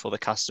benefit for the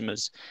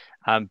customers,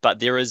 but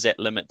there is that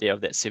limit there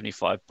of that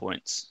 75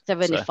 points.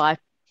 75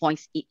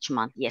 points each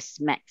month. Yes,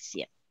 max.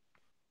 Yeah.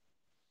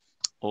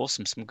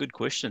 Awesome, some good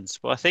questions.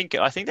 Well, I think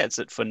that's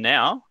it for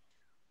now.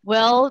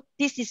 Well,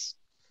 this is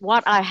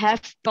what I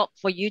have got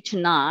for you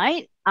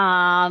tonight.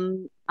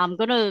 I'm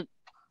gonna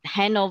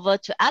hand over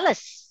to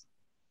Alice.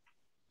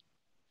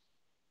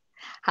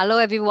 Hello,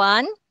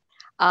 everyone.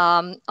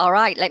 All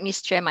right, let me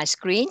share my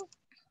screen.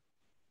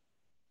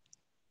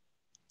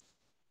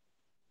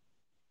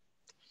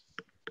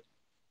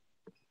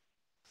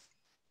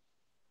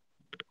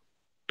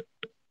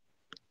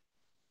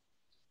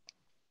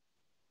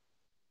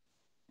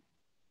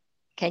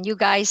 Can you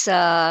guys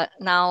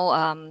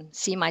now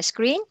see my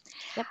screen?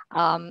 Yep.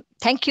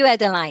 Thank you,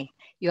 Adeline.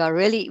 We are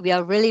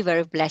really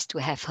very blessed to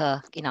have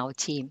her in our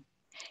team.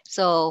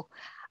 So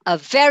a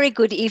very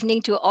good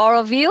evening to all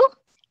of you.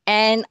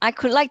 And I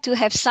could like to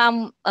have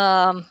some,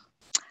 what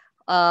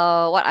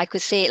I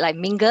could say, like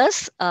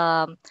mingers.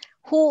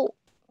 Who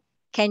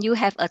can you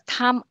have a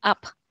thumb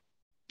up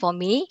for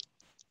me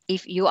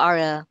if you are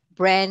a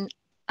brand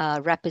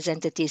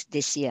representative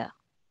this year?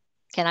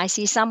 Can I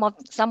see some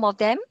of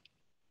them?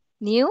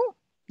 New?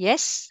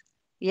 Yes,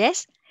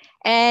 yes.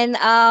 And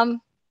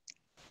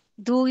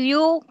do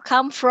you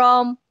come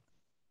from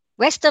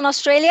Western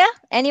Australia?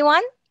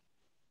 Anyone?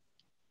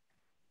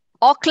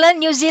 Auckland,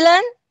 New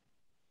Zealand?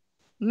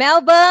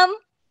 Melbourne?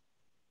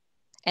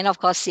 And of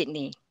course,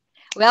 Sydney.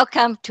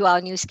 Welcome to our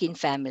New Skin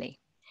family.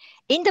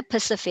 In the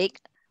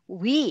Pacific,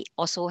 we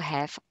also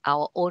have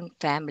our own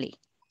family,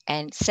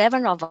 and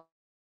 7 of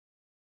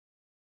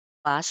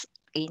us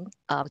in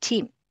our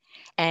team.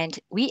 And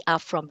we are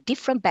from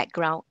different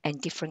backgrounds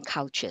and different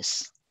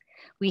cultures.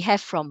 We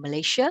have from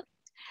Malaysia,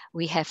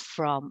 we have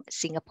from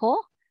Singapore,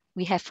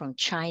 we have from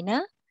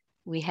China,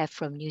 we have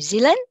from New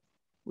Zealand,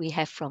 we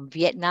have from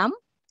Vietnam,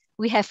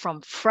 we have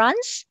from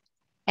France,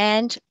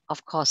 and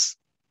of course,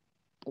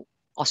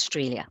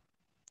 Australia.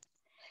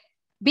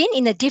 Being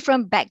in a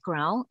different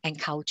background and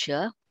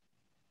culture,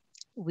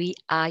 we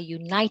are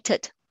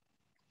united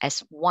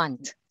as one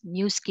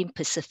New Skin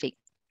Pacific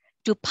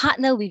to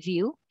partner with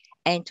you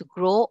and to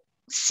grow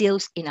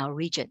sales in our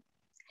region.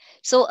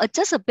 So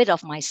just a bit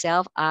of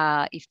myself,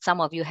 if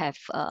some of you have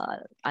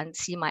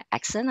seen my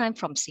accent, I'm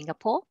from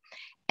Singapore,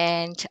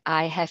 and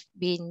I have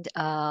been,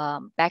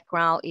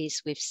 background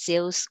is with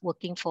sales,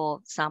 working for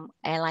some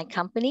airline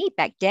company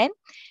back then,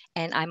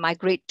 and I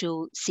migrate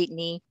to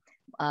Sydney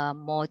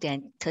more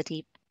than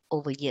 30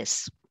 over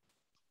years.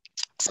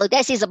 So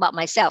that is about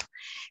myself.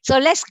 So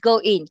let's go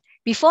in.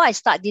 Before I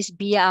start this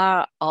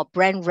BR or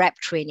brand rep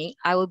training,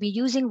 I will be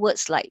using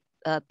words like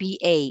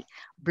BA,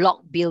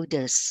 block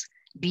builders,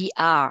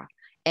 BR,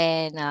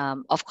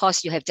 and of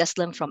course you have just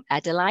learned from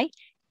Adeline,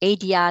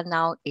 ADR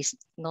now is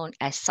known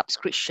as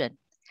subscription.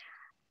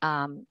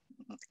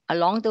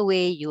 Along the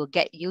way, you will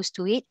get used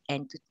to it,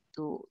 and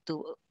to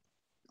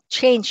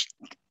change,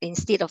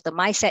 instead of the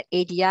mindset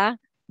ADR,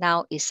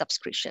 now is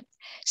subscription.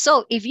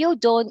 So if you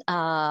don't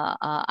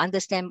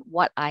understand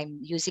what I'm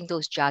using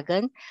those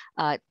jargon,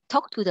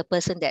 talk to the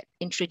person that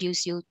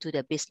introduced you to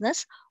the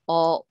business,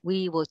 or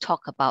we will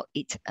talk about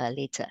it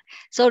later.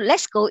 So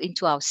let's go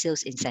into our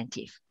sales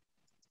incentive.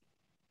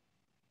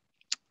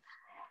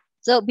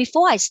 So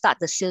before I start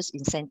the sales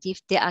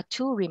incentive, there are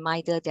 2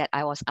 reminders that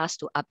I was asked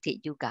to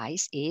update you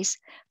guys. Is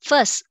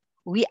first,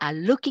 we are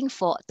looking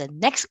for the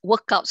next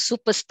workout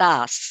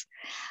superstars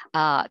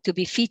to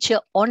be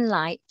featured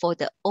online for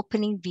the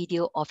opening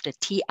video of the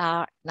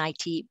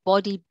TR90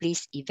 Body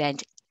Bliss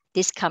event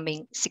this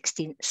coming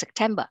 16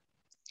 September.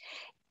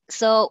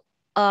 So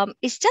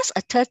it's just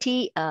a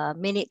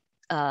 30-minute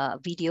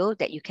video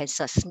that you can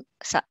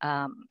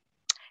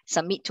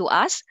submit to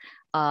us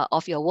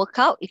of your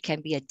workout. It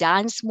can be a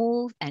dance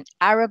move, an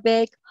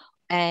aerobic,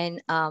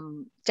 and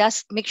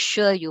just make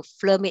sure you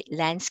film it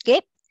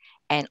landscape,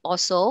 and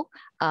also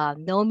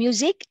no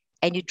music,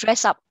 and you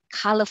dress up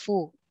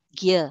colorful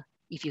gear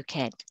if you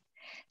can.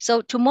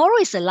 So tomorrow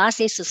is the last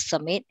day to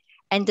submit,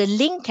 and the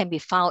link can be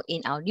found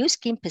in our New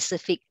Skin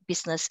Pacific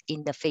business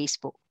in the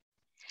Facebook.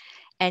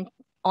 And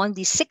on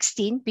the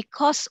 16th,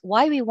 because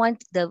why we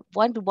want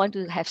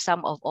to have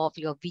some of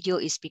your video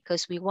is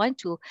because we want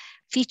to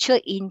feature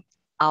in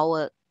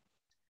our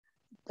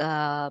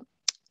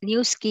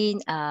New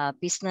Skin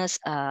business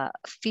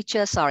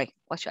feature,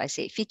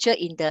 feature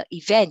in the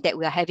event that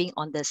we are having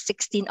on the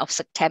 16th of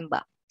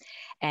September.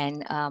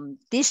 And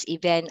this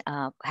event,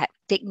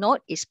 take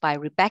note, is by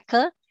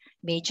Rebecca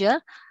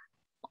Major,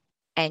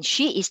 and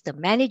she is the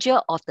manager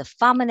of the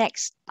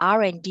Pharmanex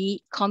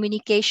R&D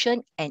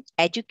Communication and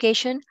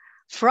Education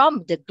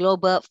from the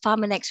Global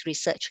Pharmanex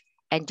Research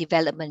and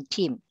Development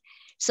Team.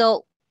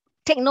 So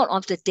take note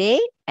of the day,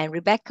 and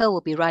Rebecca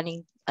will be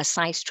running a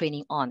science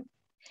training on.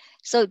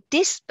 So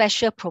this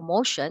special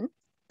promotion,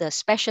 the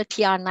special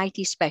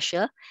TR90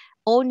 special,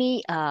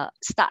 only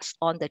starts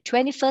on the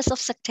 21st of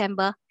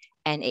September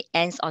and it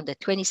ends on the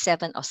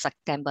 27th of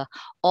September,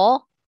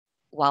 or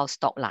while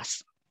stock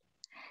lasts.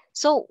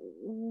 So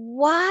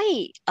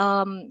why,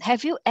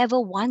 have you ever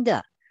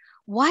wondered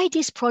why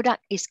this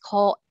product is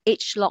called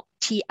ageLOC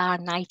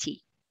TR90?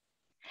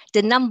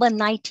 The number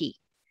 90,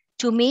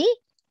 to me,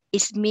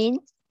 it means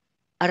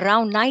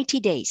around 90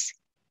 days,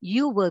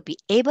 you will be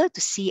able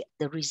to see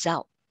the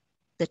result,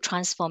 the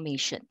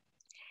transformation.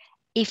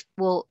 If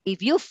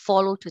you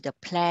follow to the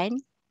plan,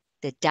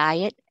 the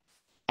diet,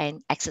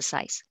 and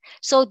exercise.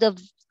 So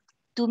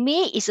to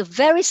me, it's a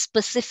very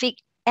specific,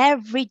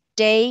 every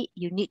day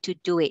you need to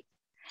do it.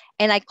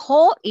 And I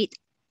call it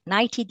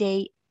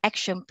 90-day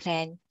action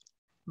plan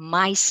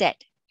mindset.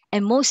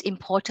 And most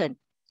important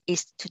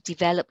is to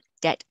develop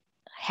that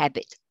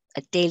habit,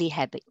 a daily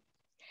habit.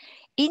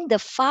 In the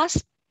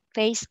fast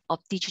pace of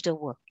digital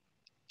world,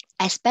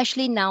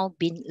 especially now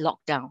being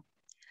locked down,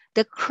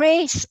 the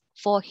craze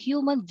for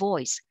human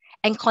voice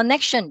and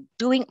connection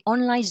doing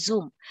online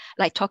Zoom,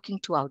 like talking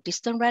to our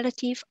distant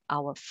relative,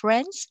 our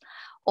friends,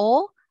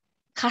 or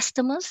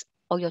customers,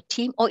 or your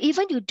team, or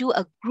even you do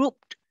a group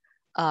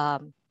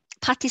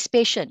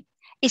participation,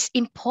 is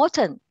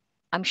important.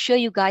 I'm sure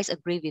you guys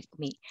agree with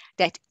me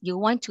that you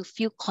want to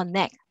feel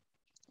connect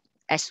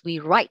as we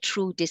ride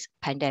through this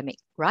pandemic,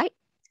 right?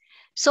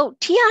 So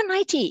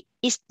TR90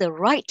 is the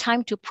right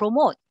time to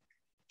promote.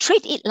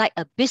 Treat it like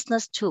a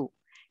business tool.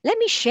 Let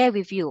me share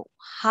with you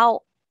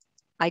how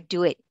I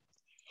do it.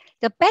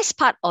 The best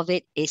part of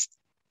it is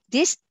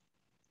this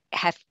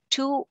have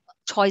two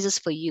choices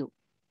for you.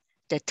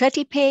 The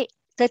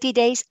 30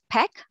 days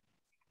pack,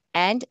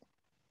 and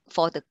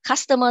for the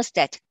customers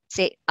that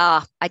say,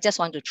 I just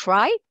want to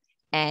try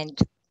and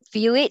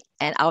feel it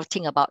and I'll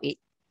think about it.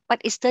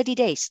 But it's 30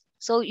 days.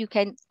 So you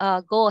can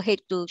go ahead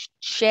to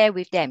share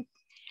with them.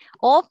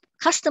 Or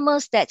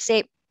customers that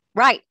say,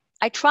 right,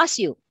 I trust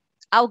you.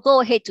 I'll go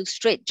ahead to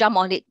straight jump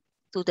on it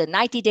to the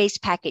 90 days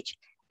package.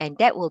 And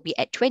that will be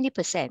at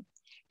 20%.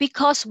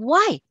 Because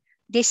why?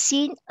 They've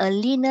seen a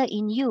leaner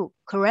in you,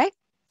 correct?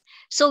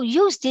 So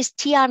use this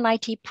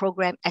TR90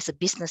 program as a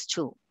business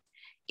tool.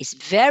 It's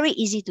very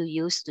easy to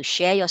use to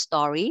share your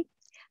story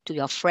to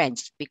your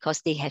friends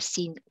because they have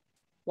seen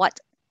what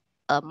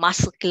a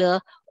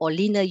muscular or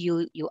leaner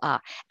you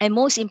are. And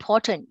most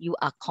important, you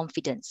are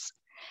confident.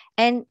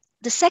 And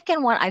the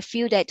second one I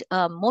feel that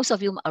most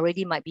of you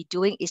already might be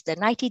doing is the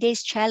 90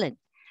 days challenge.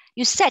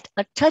 You set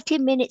a 30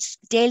 minutes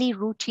daily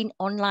routine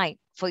online,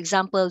 for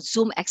example,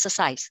 Zoom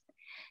exercise.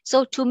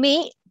 So to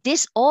me,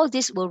 all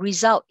this will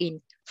result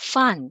in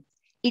fun.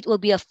 It will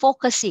be a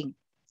focusing,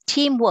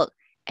 teamwork,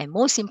 and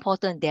most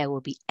important, there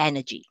will be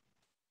energy.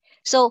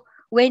 So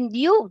when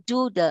you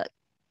do the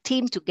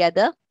team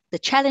together, the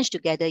challenge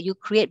together, you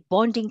create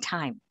bonding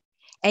time.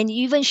 And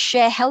you even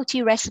share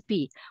healthy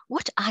recipe.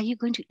 What are you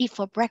going to eat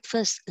for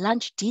breakfast,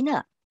 lunch,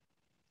 dinner?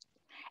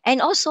 And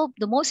also,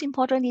 the most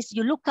important is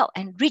you look out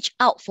and reach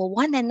out for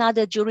one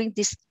another during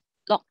this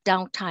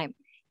lockdown time.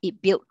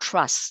 It builds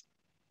trust.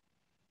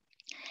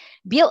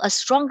 Build a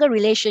stronger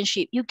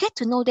relationship. You get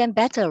to know them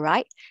better,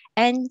 right?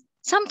 And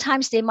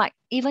sometimes they might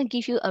even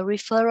give you a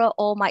referral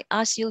or might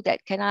ask you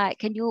that,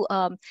 can you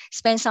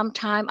spend some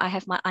time? I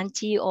have my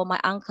auntie or my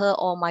uncle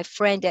or my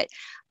friend that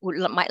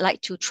might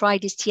like to try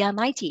this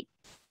TR90.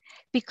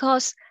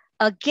 Because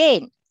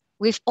again,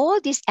 with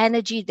all this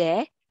energy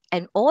there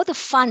and all the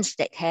funds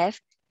that have,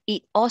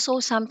 it also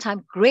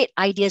sometimes great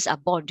ideas are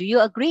born. Do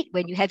you agree?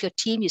 When you have your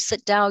team, you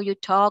sit down, you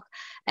talk,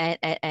 and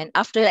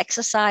after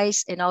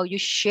exercise, you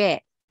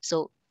share.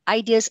 So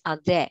ideas are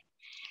there.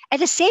 At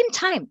the same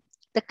time,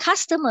 the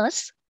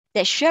customers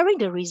that sharing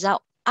the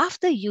result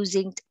after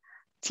using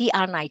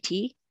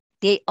TR90,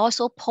 they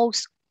also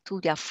post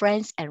to their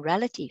friends and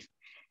relatives.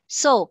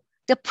 So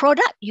the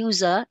product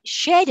user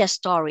share their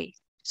story.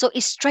 So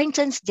it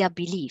strengthens their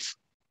belief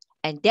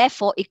and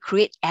therefore it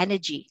creates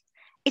energy.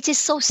 It is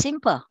so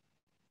simple.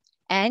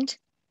 And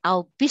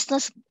our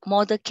business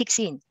model kicks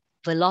in: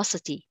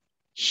 velocity,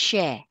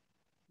 share,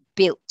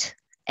 build,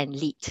 and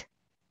lead.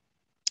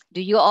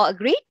 Do you all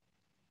agree?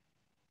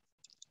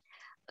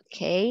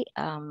 Okay,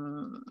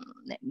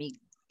 let me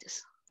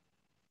just.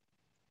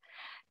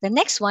 The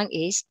next one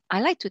is,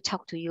 I like to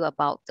talk to you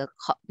about the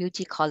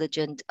Beauty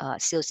Collagen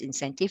sales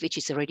incentive, which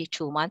is already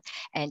 2 months.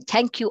 And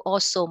thank you all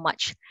so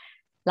much.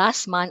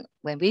 Last month,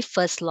 when we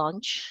first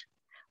launched,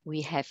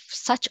 we have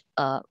such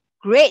a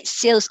great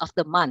sales of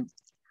the month.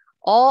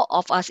 All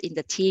of us in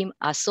the team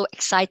are so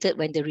excited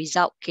when the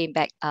result came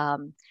back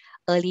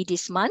early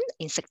this month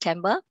in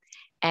September.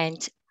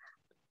 And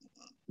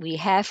we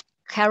have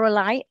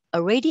Caroline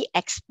already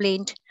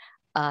explained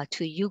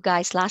to you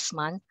guys last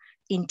month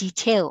in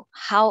detail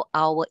how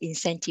our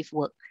incentive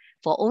work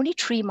for only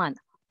 3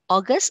 months,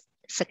 August,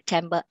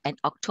 September, and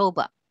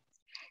October.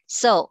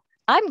 So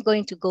I'm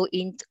going to go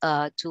in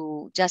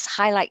to just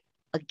highlight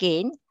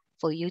again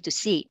for you to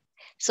see.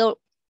 So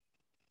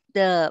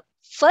the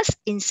first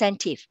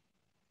incentive,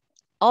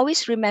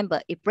 always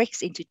remember it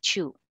breaks into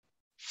two.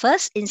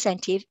 First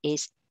incentive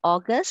is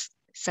August,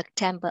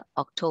 September,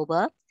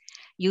 October.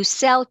 You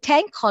sell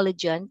 10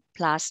 collagen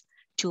plus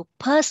to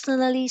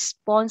personally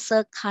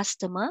sponsor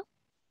customer,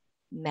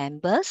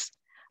 members,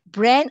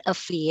 brand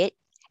affiliate,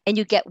 and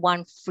you get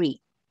one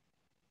free.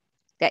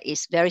 That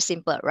is very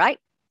simple, right?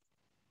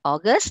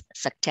 August,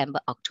 September,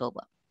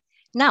 October.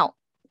 Now,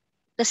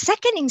 the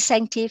second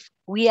incentive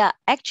we are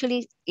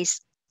actually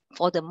is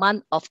for the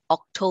month of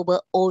October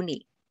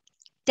only.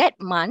 That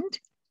month,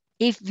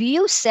 if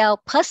you sell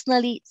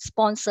personally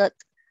sponsored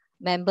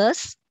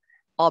members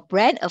or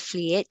brand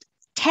affiliate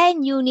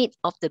 10 units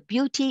of the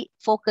beauty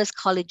focused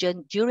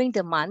collagen during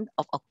the month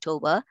of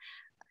October,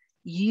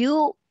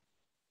 you,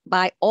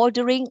 by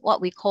ordering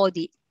what we call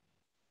the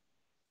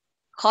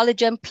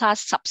Collagen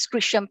Plus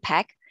subscription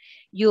pack,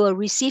 you will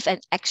receive an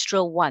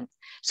extra one.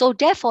 So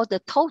therefore, the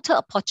total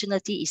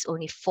opportunity is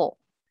only 4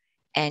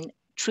 and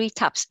 3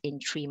 tubs in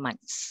 3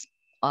 months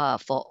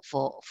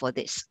for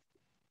this.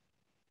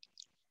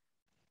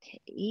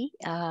 Okay,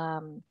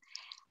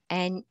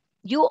 and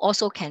you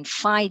also can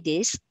find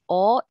this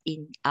all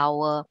in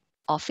our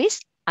office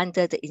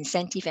under the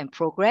incentive and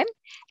program.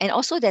 And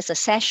also there's a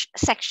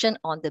section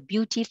on the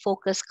beauty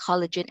focused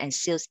collagen and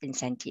sales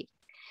incentive.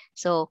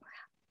 So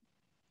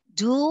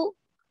do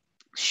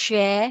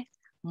share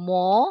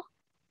more,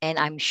 and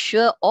I'm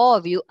sure all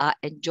of you are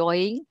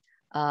enjoying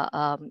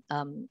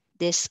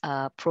this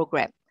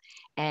program.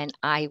 And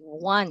I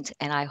want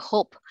and I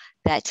hope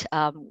that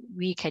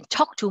we can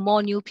talk to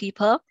more new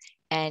people,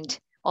 and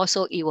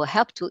also it will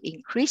help to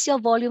increase your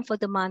volume for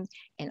the month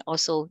and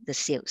also the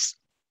sales.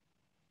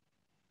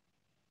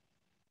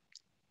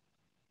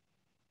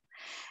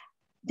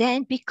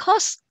 Then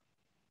because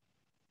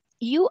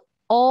you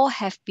all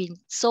have been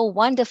so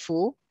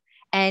wonderful,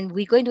 and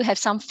we're going to have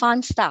some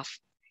fun stuff.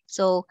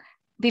 So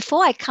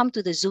before I come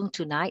to the Zoom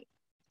tonight,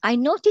 I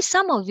noticed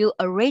some of you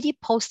already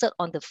posted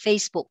on the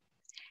Facebook,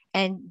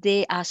 and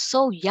they are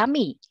so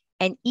yummy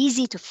and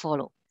easy to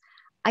follow.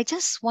 I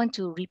just want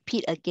to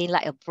repeat again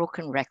like a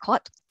broken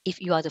record.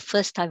 If you are the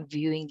first time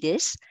viewing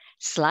this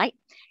slide,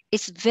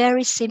 it's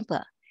very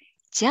simple.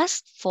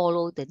 Just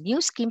follow the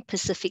New Skin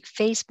Pacific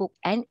Facebook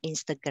and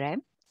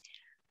Instagram.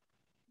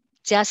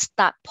 Just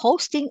start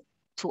posting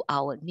to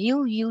our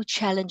New You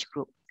Challenge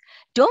group.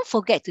 Don't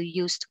forget to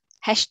use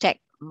hashtag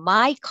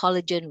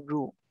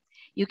 #MyCollagenRule.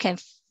 You can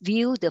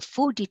view the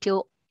full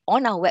detail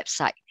on our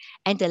website,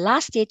 and the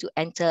last day to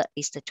enter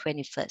is the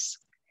 21st.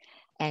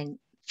 And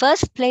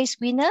first place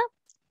winner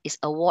is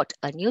award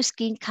a New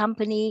Skin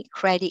Company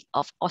credit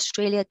of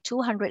Australia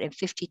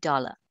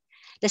 $250.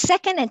 The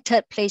second and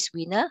third place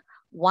winner,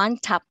 1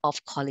 tub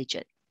of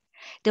collagen.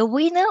 The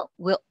winner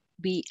will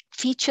be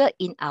featured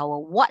in our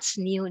What's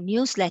New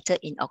newsletter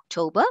in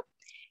October,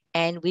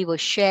 and we will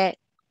share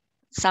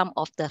some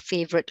of the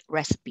favorite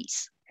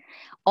recipes.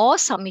 All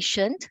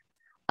submissions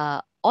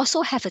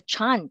also have a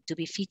chance to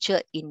be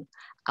featured in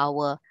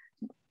our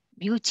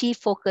beauty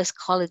focused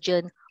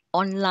collagen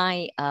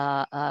online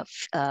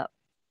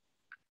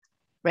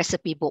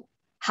recipe book.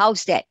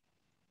 How's that?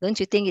 Don't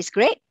you think it's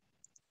great?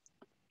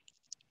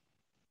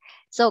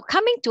 So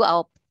coming to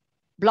our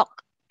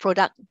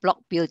product block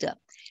builder.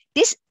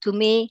 This to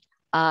me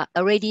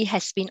already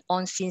has been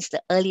on since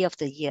the early of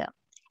the year,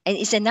 and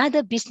it's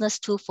another business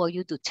tool for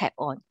you to tap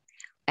on.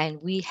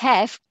 And we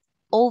have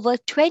over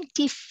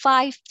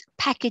 25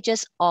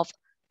 packages of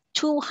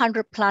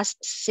 200 plus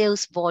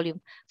sales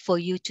volume for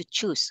you to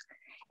choose.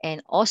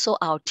 And also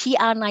our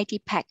TR90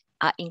 pack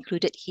are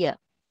included here.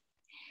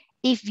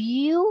 If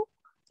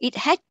it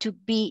had to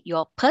be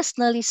your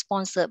personally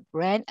sponsored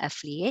brand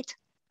affiliate,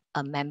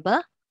 a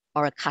member,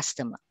 or a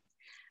customer.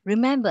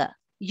 Remember,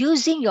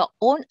 using your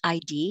own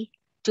ID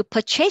to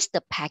purchase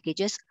the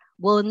packages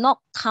will not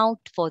count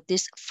for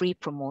this free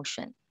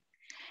promotion.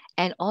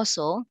 And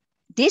also,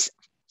 this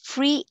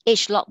free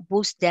Age-Lock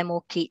Boost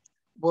demo kit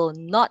will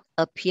not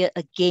appear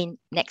again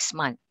next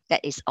month.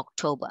 That is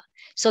October.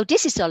 So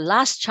this is your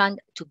last chance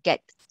to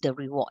get the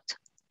reward.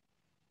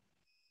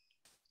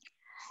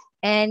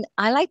 And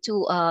I like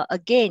to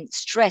again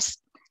stress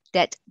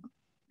that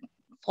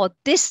for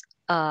this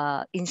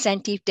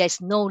incentive, there's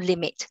no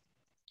limit.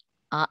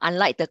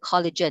 Unlike the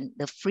collagen,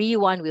 the free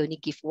one, we only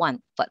give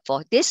 1. But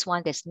for this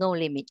one, there's no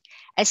limit.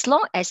 As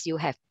long as you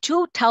have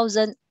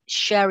 2,000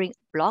 sharing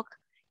block,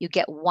 you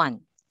get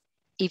 1.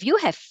 If you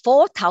have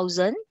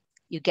 4,000,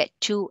 you get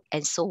 2,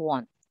 and so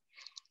on.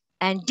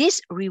 And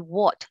this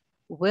reward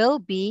will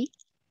be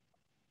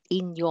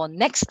in your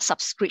next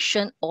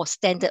subscription or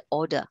standard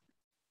order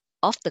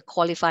of the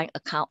qualifying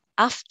account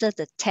after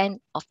the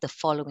 10th of the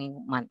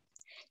following month.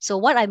 So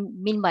what I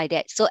mean by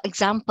that, so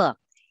example,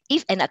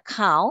 if an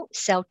account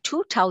sell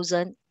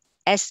 2,000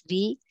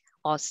 SV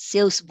or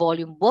sales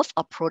volume worth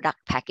of product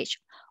package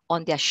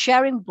on their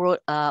sharing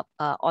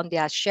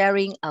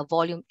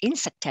volume in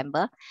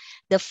September,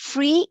 the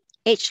free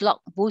ageLOC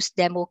Boost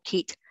demo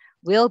kit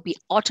will be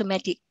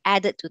automatically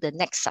added to the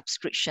next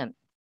subscription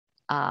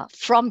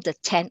from the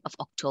 10th of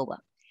October.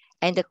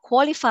 And the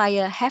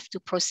qualifier have to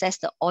process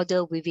the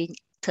order within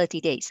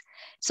 30 days.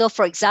 So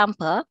for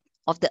example,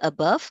 of the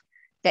above,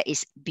 that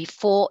is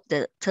before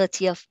the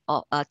 30th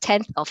or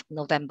 10th of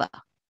November.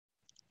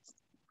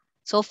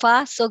 So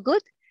far, so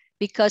good,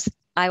 because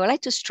I would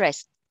like to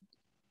stress,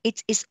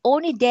 it is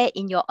only there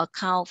in your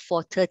account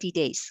for 30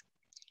 days.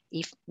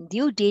 If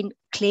you didn't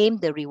claim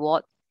the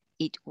reward,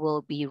 it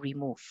will be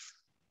removed.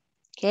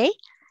 Okay.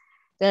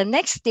 The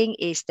next thing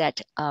is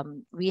that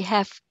we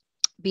have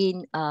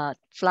been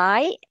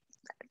fly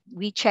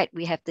WeChat,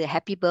 we have the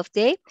happy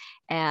birthday,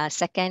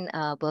 second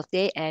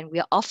birthday, and we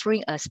are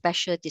offering a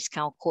special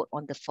discount code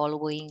on the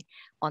following,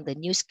 on the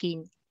New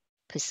Skin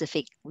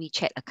Pacific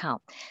WeChat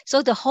account.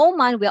 So the whole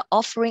month, we are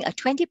offering a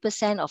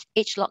 20% of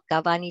ageLOC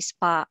Gavani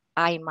Spa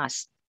Eye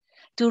Mask.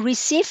 To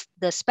receive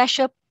the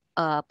special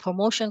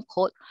promotion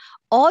code,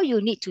 all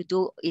you need to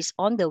do is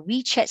on the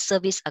WeChat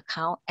service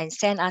account and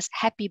send us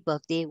happy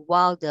birthday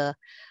while the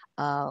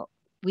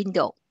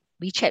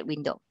WeChat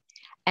window.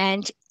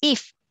 And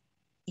if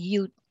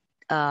you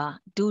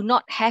do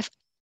not have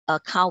an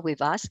account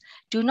with us,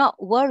 do not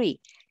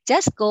worry.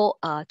 Just go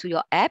to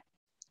your app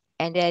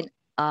and then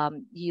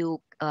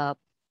you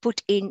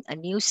put in a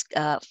new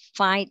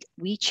find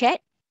WeChat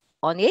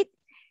on it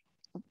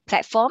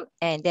platform,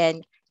 and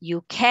then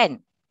you can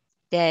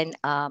then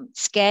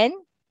scan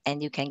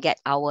and you can get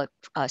our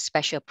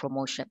special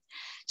promotion.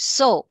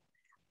 So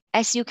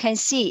as you can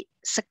see,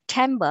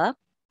 September,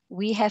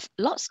 we have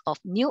lots of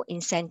new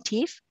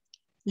incentive,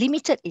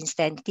 limited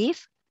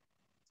incentive,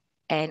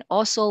 and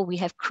also we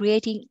have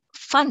creating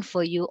fun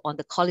for you on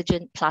the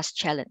Collagen Plus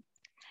Challenge.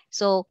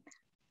 So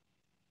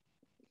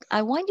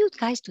I want you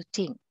guys to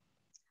think,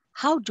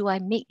 how do I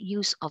make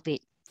use of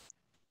it?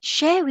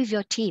 Share with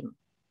your team.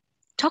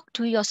 Talk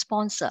to your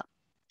sponsor.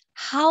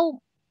 How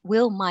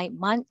will my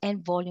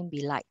month-end volume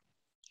be like?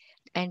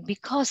 And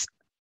because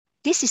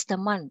this is the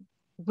month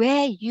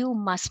where you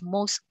must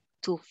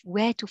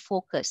where to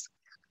focus.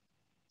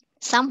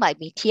 Some might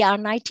be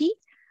TR90,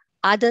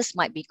 others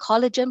might be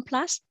Collagen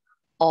Plus,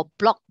 or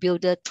Block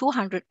Builder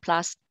 200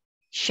 plus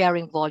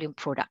sharing volume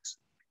products.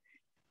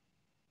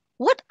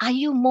 What are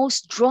you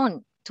most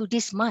drawn to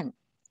this month?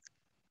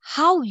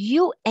 How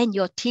you and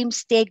your team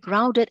stay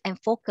grounded and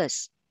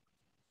focused.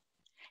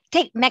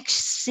 Take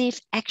massive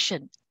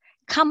action.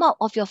 Come out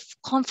of your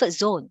comfort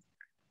zone.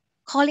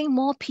 Calling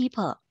more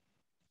people.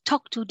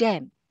 Talk to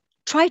them.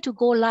 Try to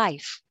go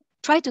live.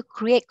 Try to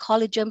create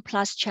Collagen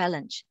Plus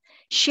Challenge.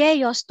 Share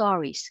your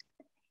stories.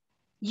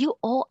 You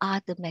all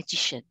are the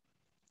magician.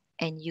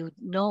 And you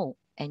know,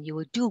 and you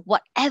will do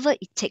whatever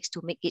it takes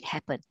to make it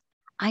happen.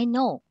 I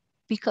know,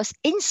 because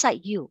inside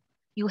you,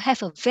 you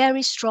have a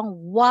very strong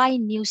why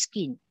New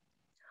Skin.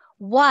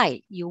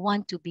 Why you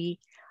want to be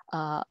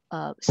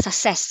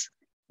success.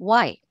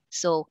 Why?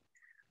 So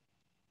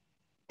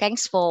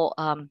thanks for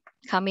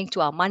coming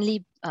to our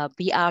monthly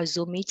BR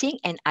Zoom meeting.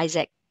 And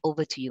Isaac,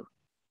 over to you.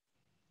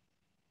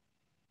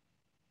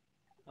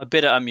 I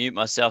better unmute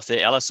myself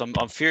there, Alice. I'm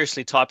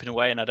furiously typing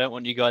away and I don't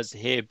want you guys to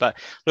hear. But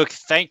look,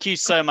 thank you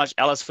so much,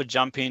 Alice, for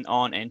jumping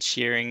on and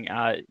sharing,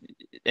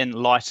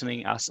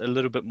 enlightening us a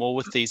little bit more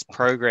with these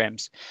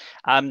programs.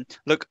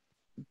 Look,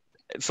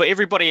 for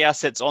everybody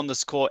else that's on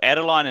this call,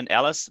 Adeline and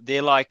Alice,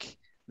 they're like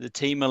the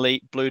Team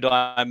Elite Blue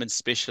Diamond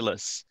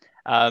specialists.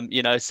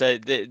 So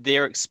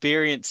their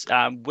experience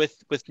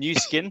with New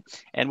Skin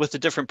and with the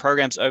different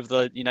programs over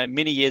the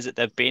many years that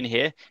they've been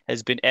here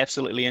has been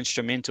absolutely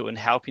instrumental in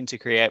helping to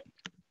create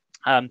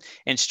and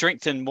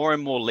strengthen more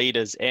and more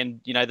leaders. And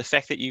the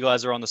fact that you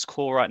guys are on this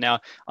call right now,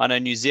 I know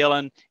New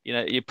Zealand,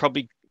 you're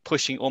probably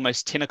pushing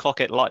almost 10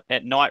 o'clock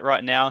at night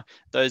right now.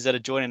 Those that are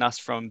joining us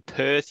from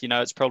Perth,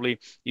 it's probably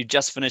you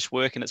just finished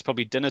work and it's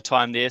probably dinner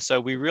time there. So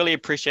we really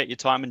appreciate your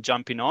time and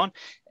jumping on,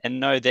 and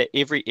know that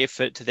every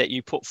effort that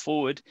you put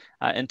forward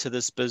into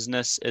this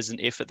business is an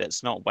effort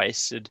that's not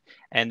wasted.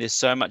 And there's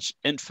so much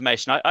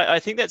information. I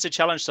think that's a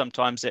challenge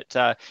sometimes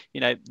that,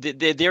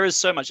 there is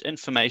so much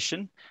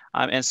information.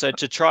 And so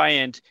to try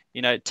and,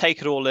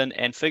 take it all in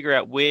and figure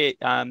out where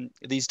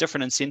these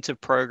different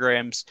incentive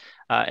programs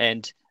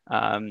and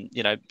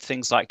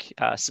things like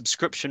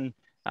subscription,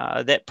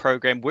 that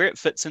program, where it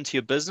fits into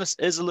your business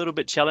is a little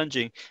bit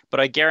challenging. But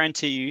I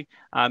guarantee you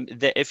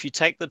that if you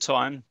take the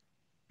time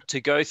to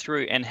go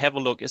through and have a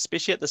look,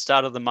 especially at the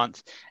start of the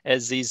month,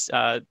 as these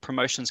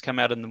promotions come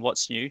out in the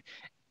What's New,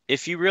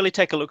 if you really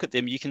take a look at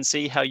them, you can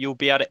see how you'll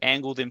be able to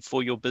angle them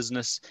for your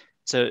business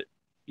to,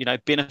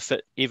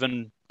 benefit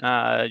even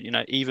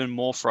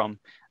more from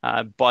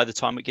by the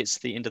time it gets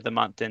to the end of the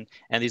month, and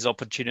these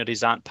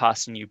opportunities aren't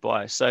passing you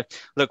by. So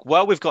look,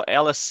 while we've got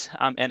Alice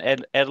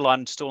and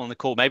Adeline still on the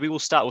call, maybe we'll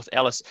start with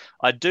Alice.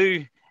 I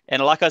do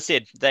And like I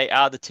said, they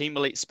are the team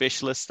elite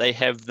specialists. They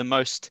have the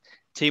most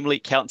team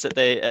elite accounts that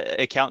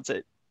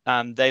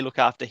they look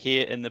after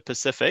here in the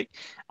Pacific.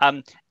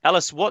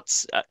 Alice,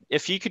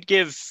 if you could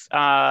give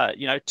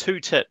 2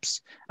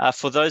 tips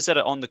for those that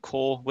are on the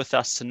call with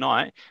us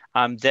tonight,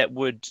 that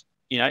would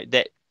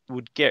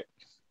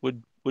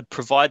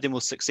provide them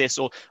with success,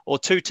 or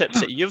 2 tips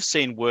that you've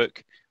seen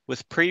work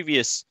with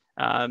previous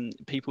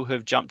people who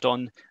have jumped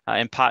on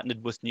and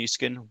partnered with Nu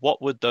Skin,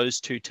 what would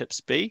those 2 tips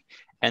be?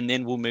 And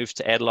then we'll move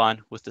to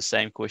Adeline with the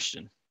same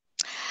question.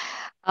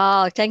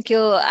 Oh, thank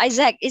you,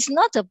 Isaac. It's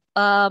not a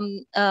I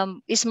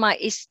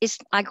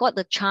got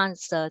the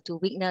chance to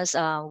witness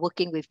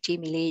working with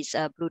team elites,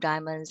 Blue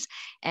Diamonds,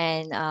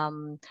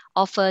 and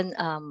often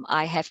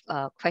I have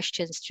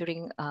questions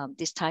during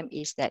this time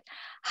is that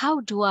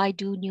how do I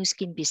do Nu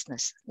Skin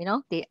business?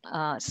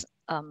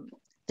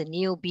 The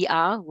new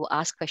BR will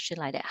ask question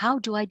like that. How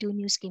do I do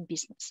Nu Skin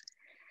business?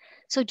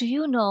 So do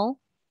you know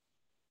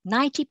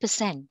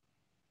 90%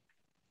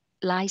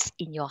 lies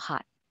in your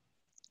heart,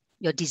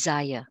 your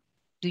desire.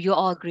 Do you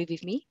all agree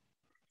with me?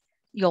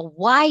 Your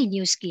why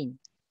Nu Skin?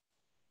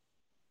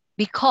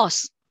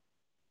 Because,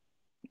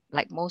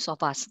 like most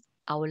of us,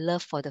 our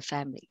love for the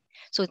family.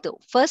 So the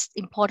first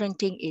important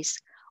thing is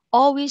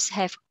always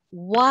have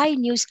why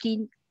Nu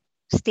Skin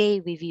stay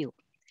with you.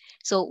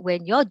 So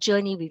when your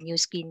journey with Nu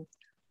Skin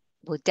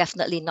will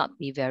definitely not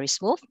be very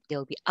smooth, there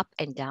will be up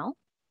and down,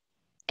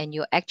 and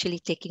you're actually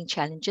taking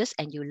challenges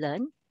and you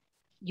learn,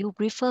 you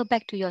refer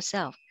back to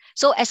yourself.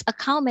 So as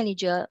account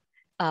manager,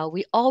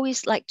 we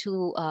always like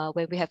to,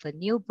 when we have a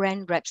new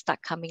brand rep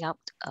start coming up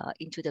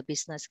into the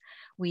business,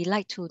 we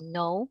like to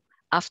know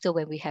after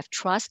when we have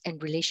trust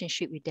and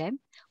relationship with them,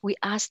 we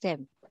ask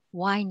them,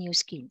 why Nu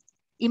Skin?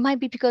 It might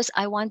be because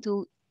I want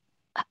to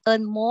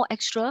earn more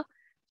extra.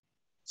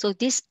 So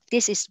this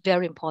is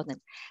very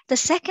important. The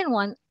second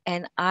one,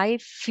 and I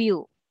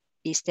feel,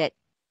 is that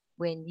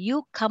when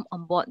you come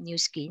on board Nu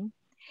Skin,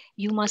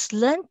 you must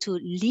learn to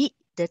lead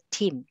the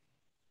team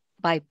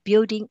by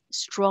building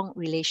strong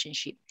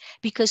relationship,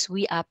 because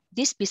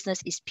this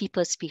business is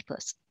people's.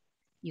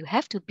 You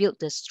have to build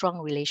the strong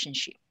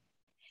relationship.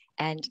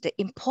 And the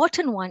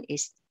important one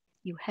is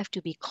you have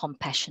to be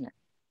compassionate,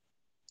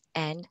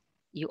 and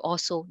you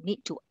also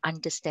need to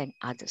understand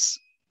others.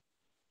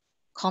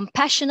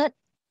 Compassionate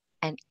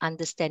and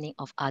understanding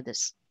of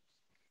others.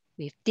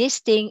 With this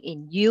thing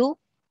in you,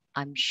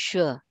 I'm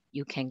sure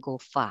you can go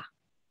far.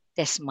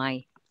 That's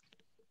my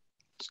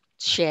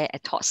share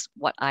thoughts,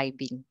 what I've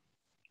been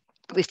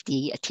with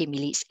the team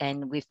elites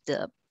and with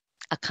the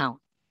account.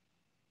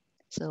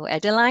 So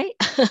Adeline.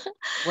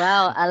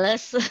 Wow,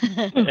 Alice,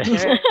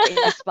 very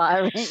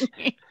inspiring.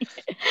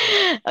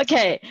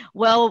 Okay,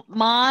 well,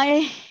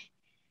 my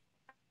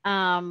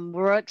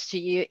words to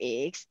you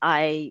is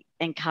I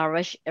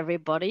encourage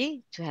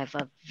everybody to have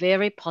a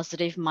very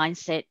positive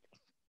mindset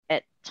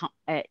at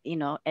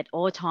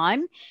all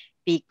time.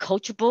 Be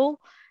coachable,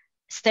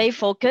 stay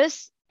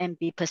focused, and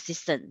be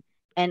persistent.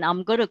 And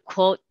I'm going to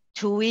quote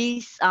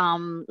Tui's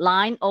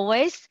line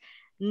always: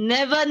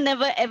 never,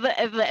 never, ever,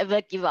 ever,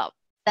 ever give up.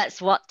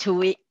 That's what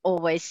Tui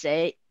always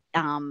say.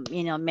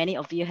 Many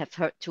of you have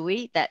heard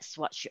Tui. That's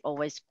what she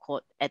always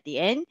quote at the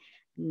end: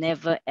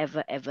 never,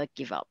 ever, ever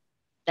give up.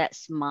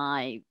 That's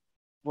my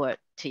word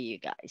to you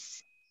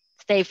guys.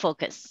 Stay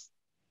focused.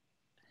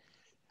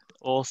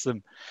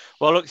 Awesome.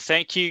 Well, look,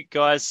 thank you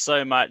guys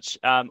so much.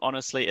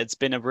 Honestly, it's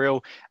been a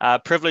real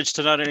privilege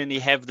to not only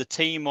have the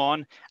team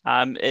on,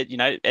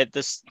 at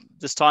this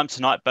time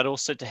tonight, but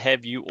also to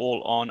have you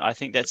all on. I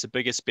think that's the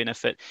biggest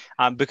benefit,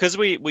 because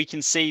we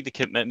can see the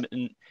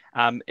commitment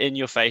in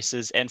your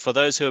faces. And for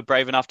those who are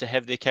brave enough to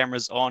have their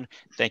cameras on,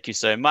 thank you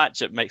so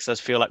much. It makes us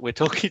feel like we're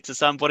talking to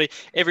somebody.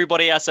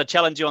 Everybody else, I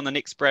challenge you on the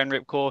next brand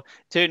rep call,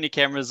 turn your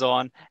cameras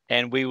on,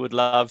 and we will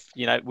love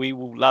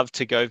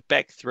to go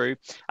back through.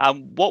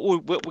 What we're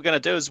going to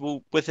do is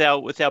with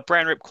our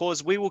brand rep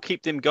calls, we will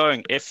keep them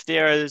going. If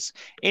there is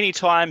any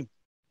time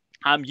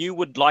you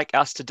would like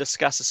us to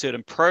discuss a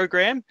certain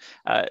program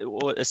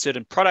or a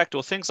certain product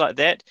or things like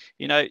that,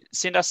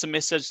 send us a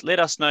message,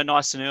 let us know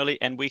nice and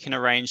early, and we can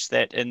arrange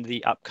that in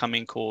the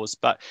upcoming calls.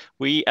 But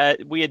we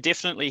are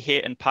definitely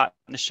here in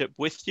partnership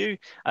with you,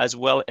 as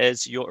well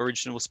as your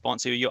original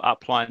sponsor, your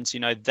uplines.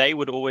 They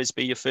would always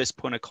be your first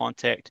point of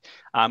contact.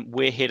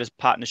 We're here to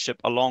partnership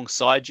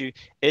alongside you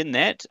in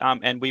that,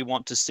 and we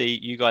want to see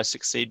you guys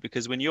succeed,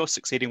 because when you're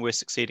succeeding, we're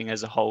succeeding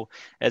as a whole,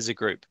 as a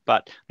group.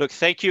 But look,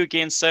 thank you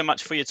again so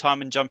much for your time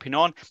and jumping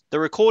on. The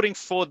recording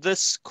for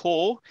this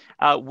call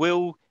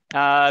will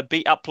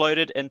be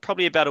uploaded in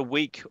probably about a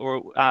week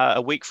or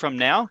a week from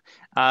now.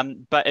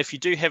 But if you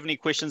do have any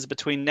questions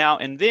between now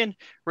and then,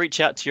 reach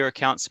out to your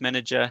accounts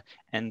manager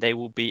and they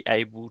will be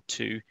able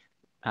to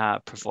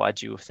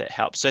provide you with that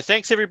help. So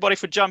thanks everybody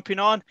for jumping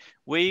on.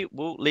 We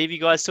will leave you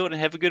guys to it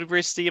and have a good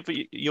rest of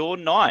your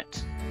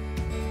night.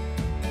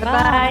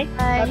 Bye.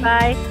 Bye.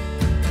 Bye-bye.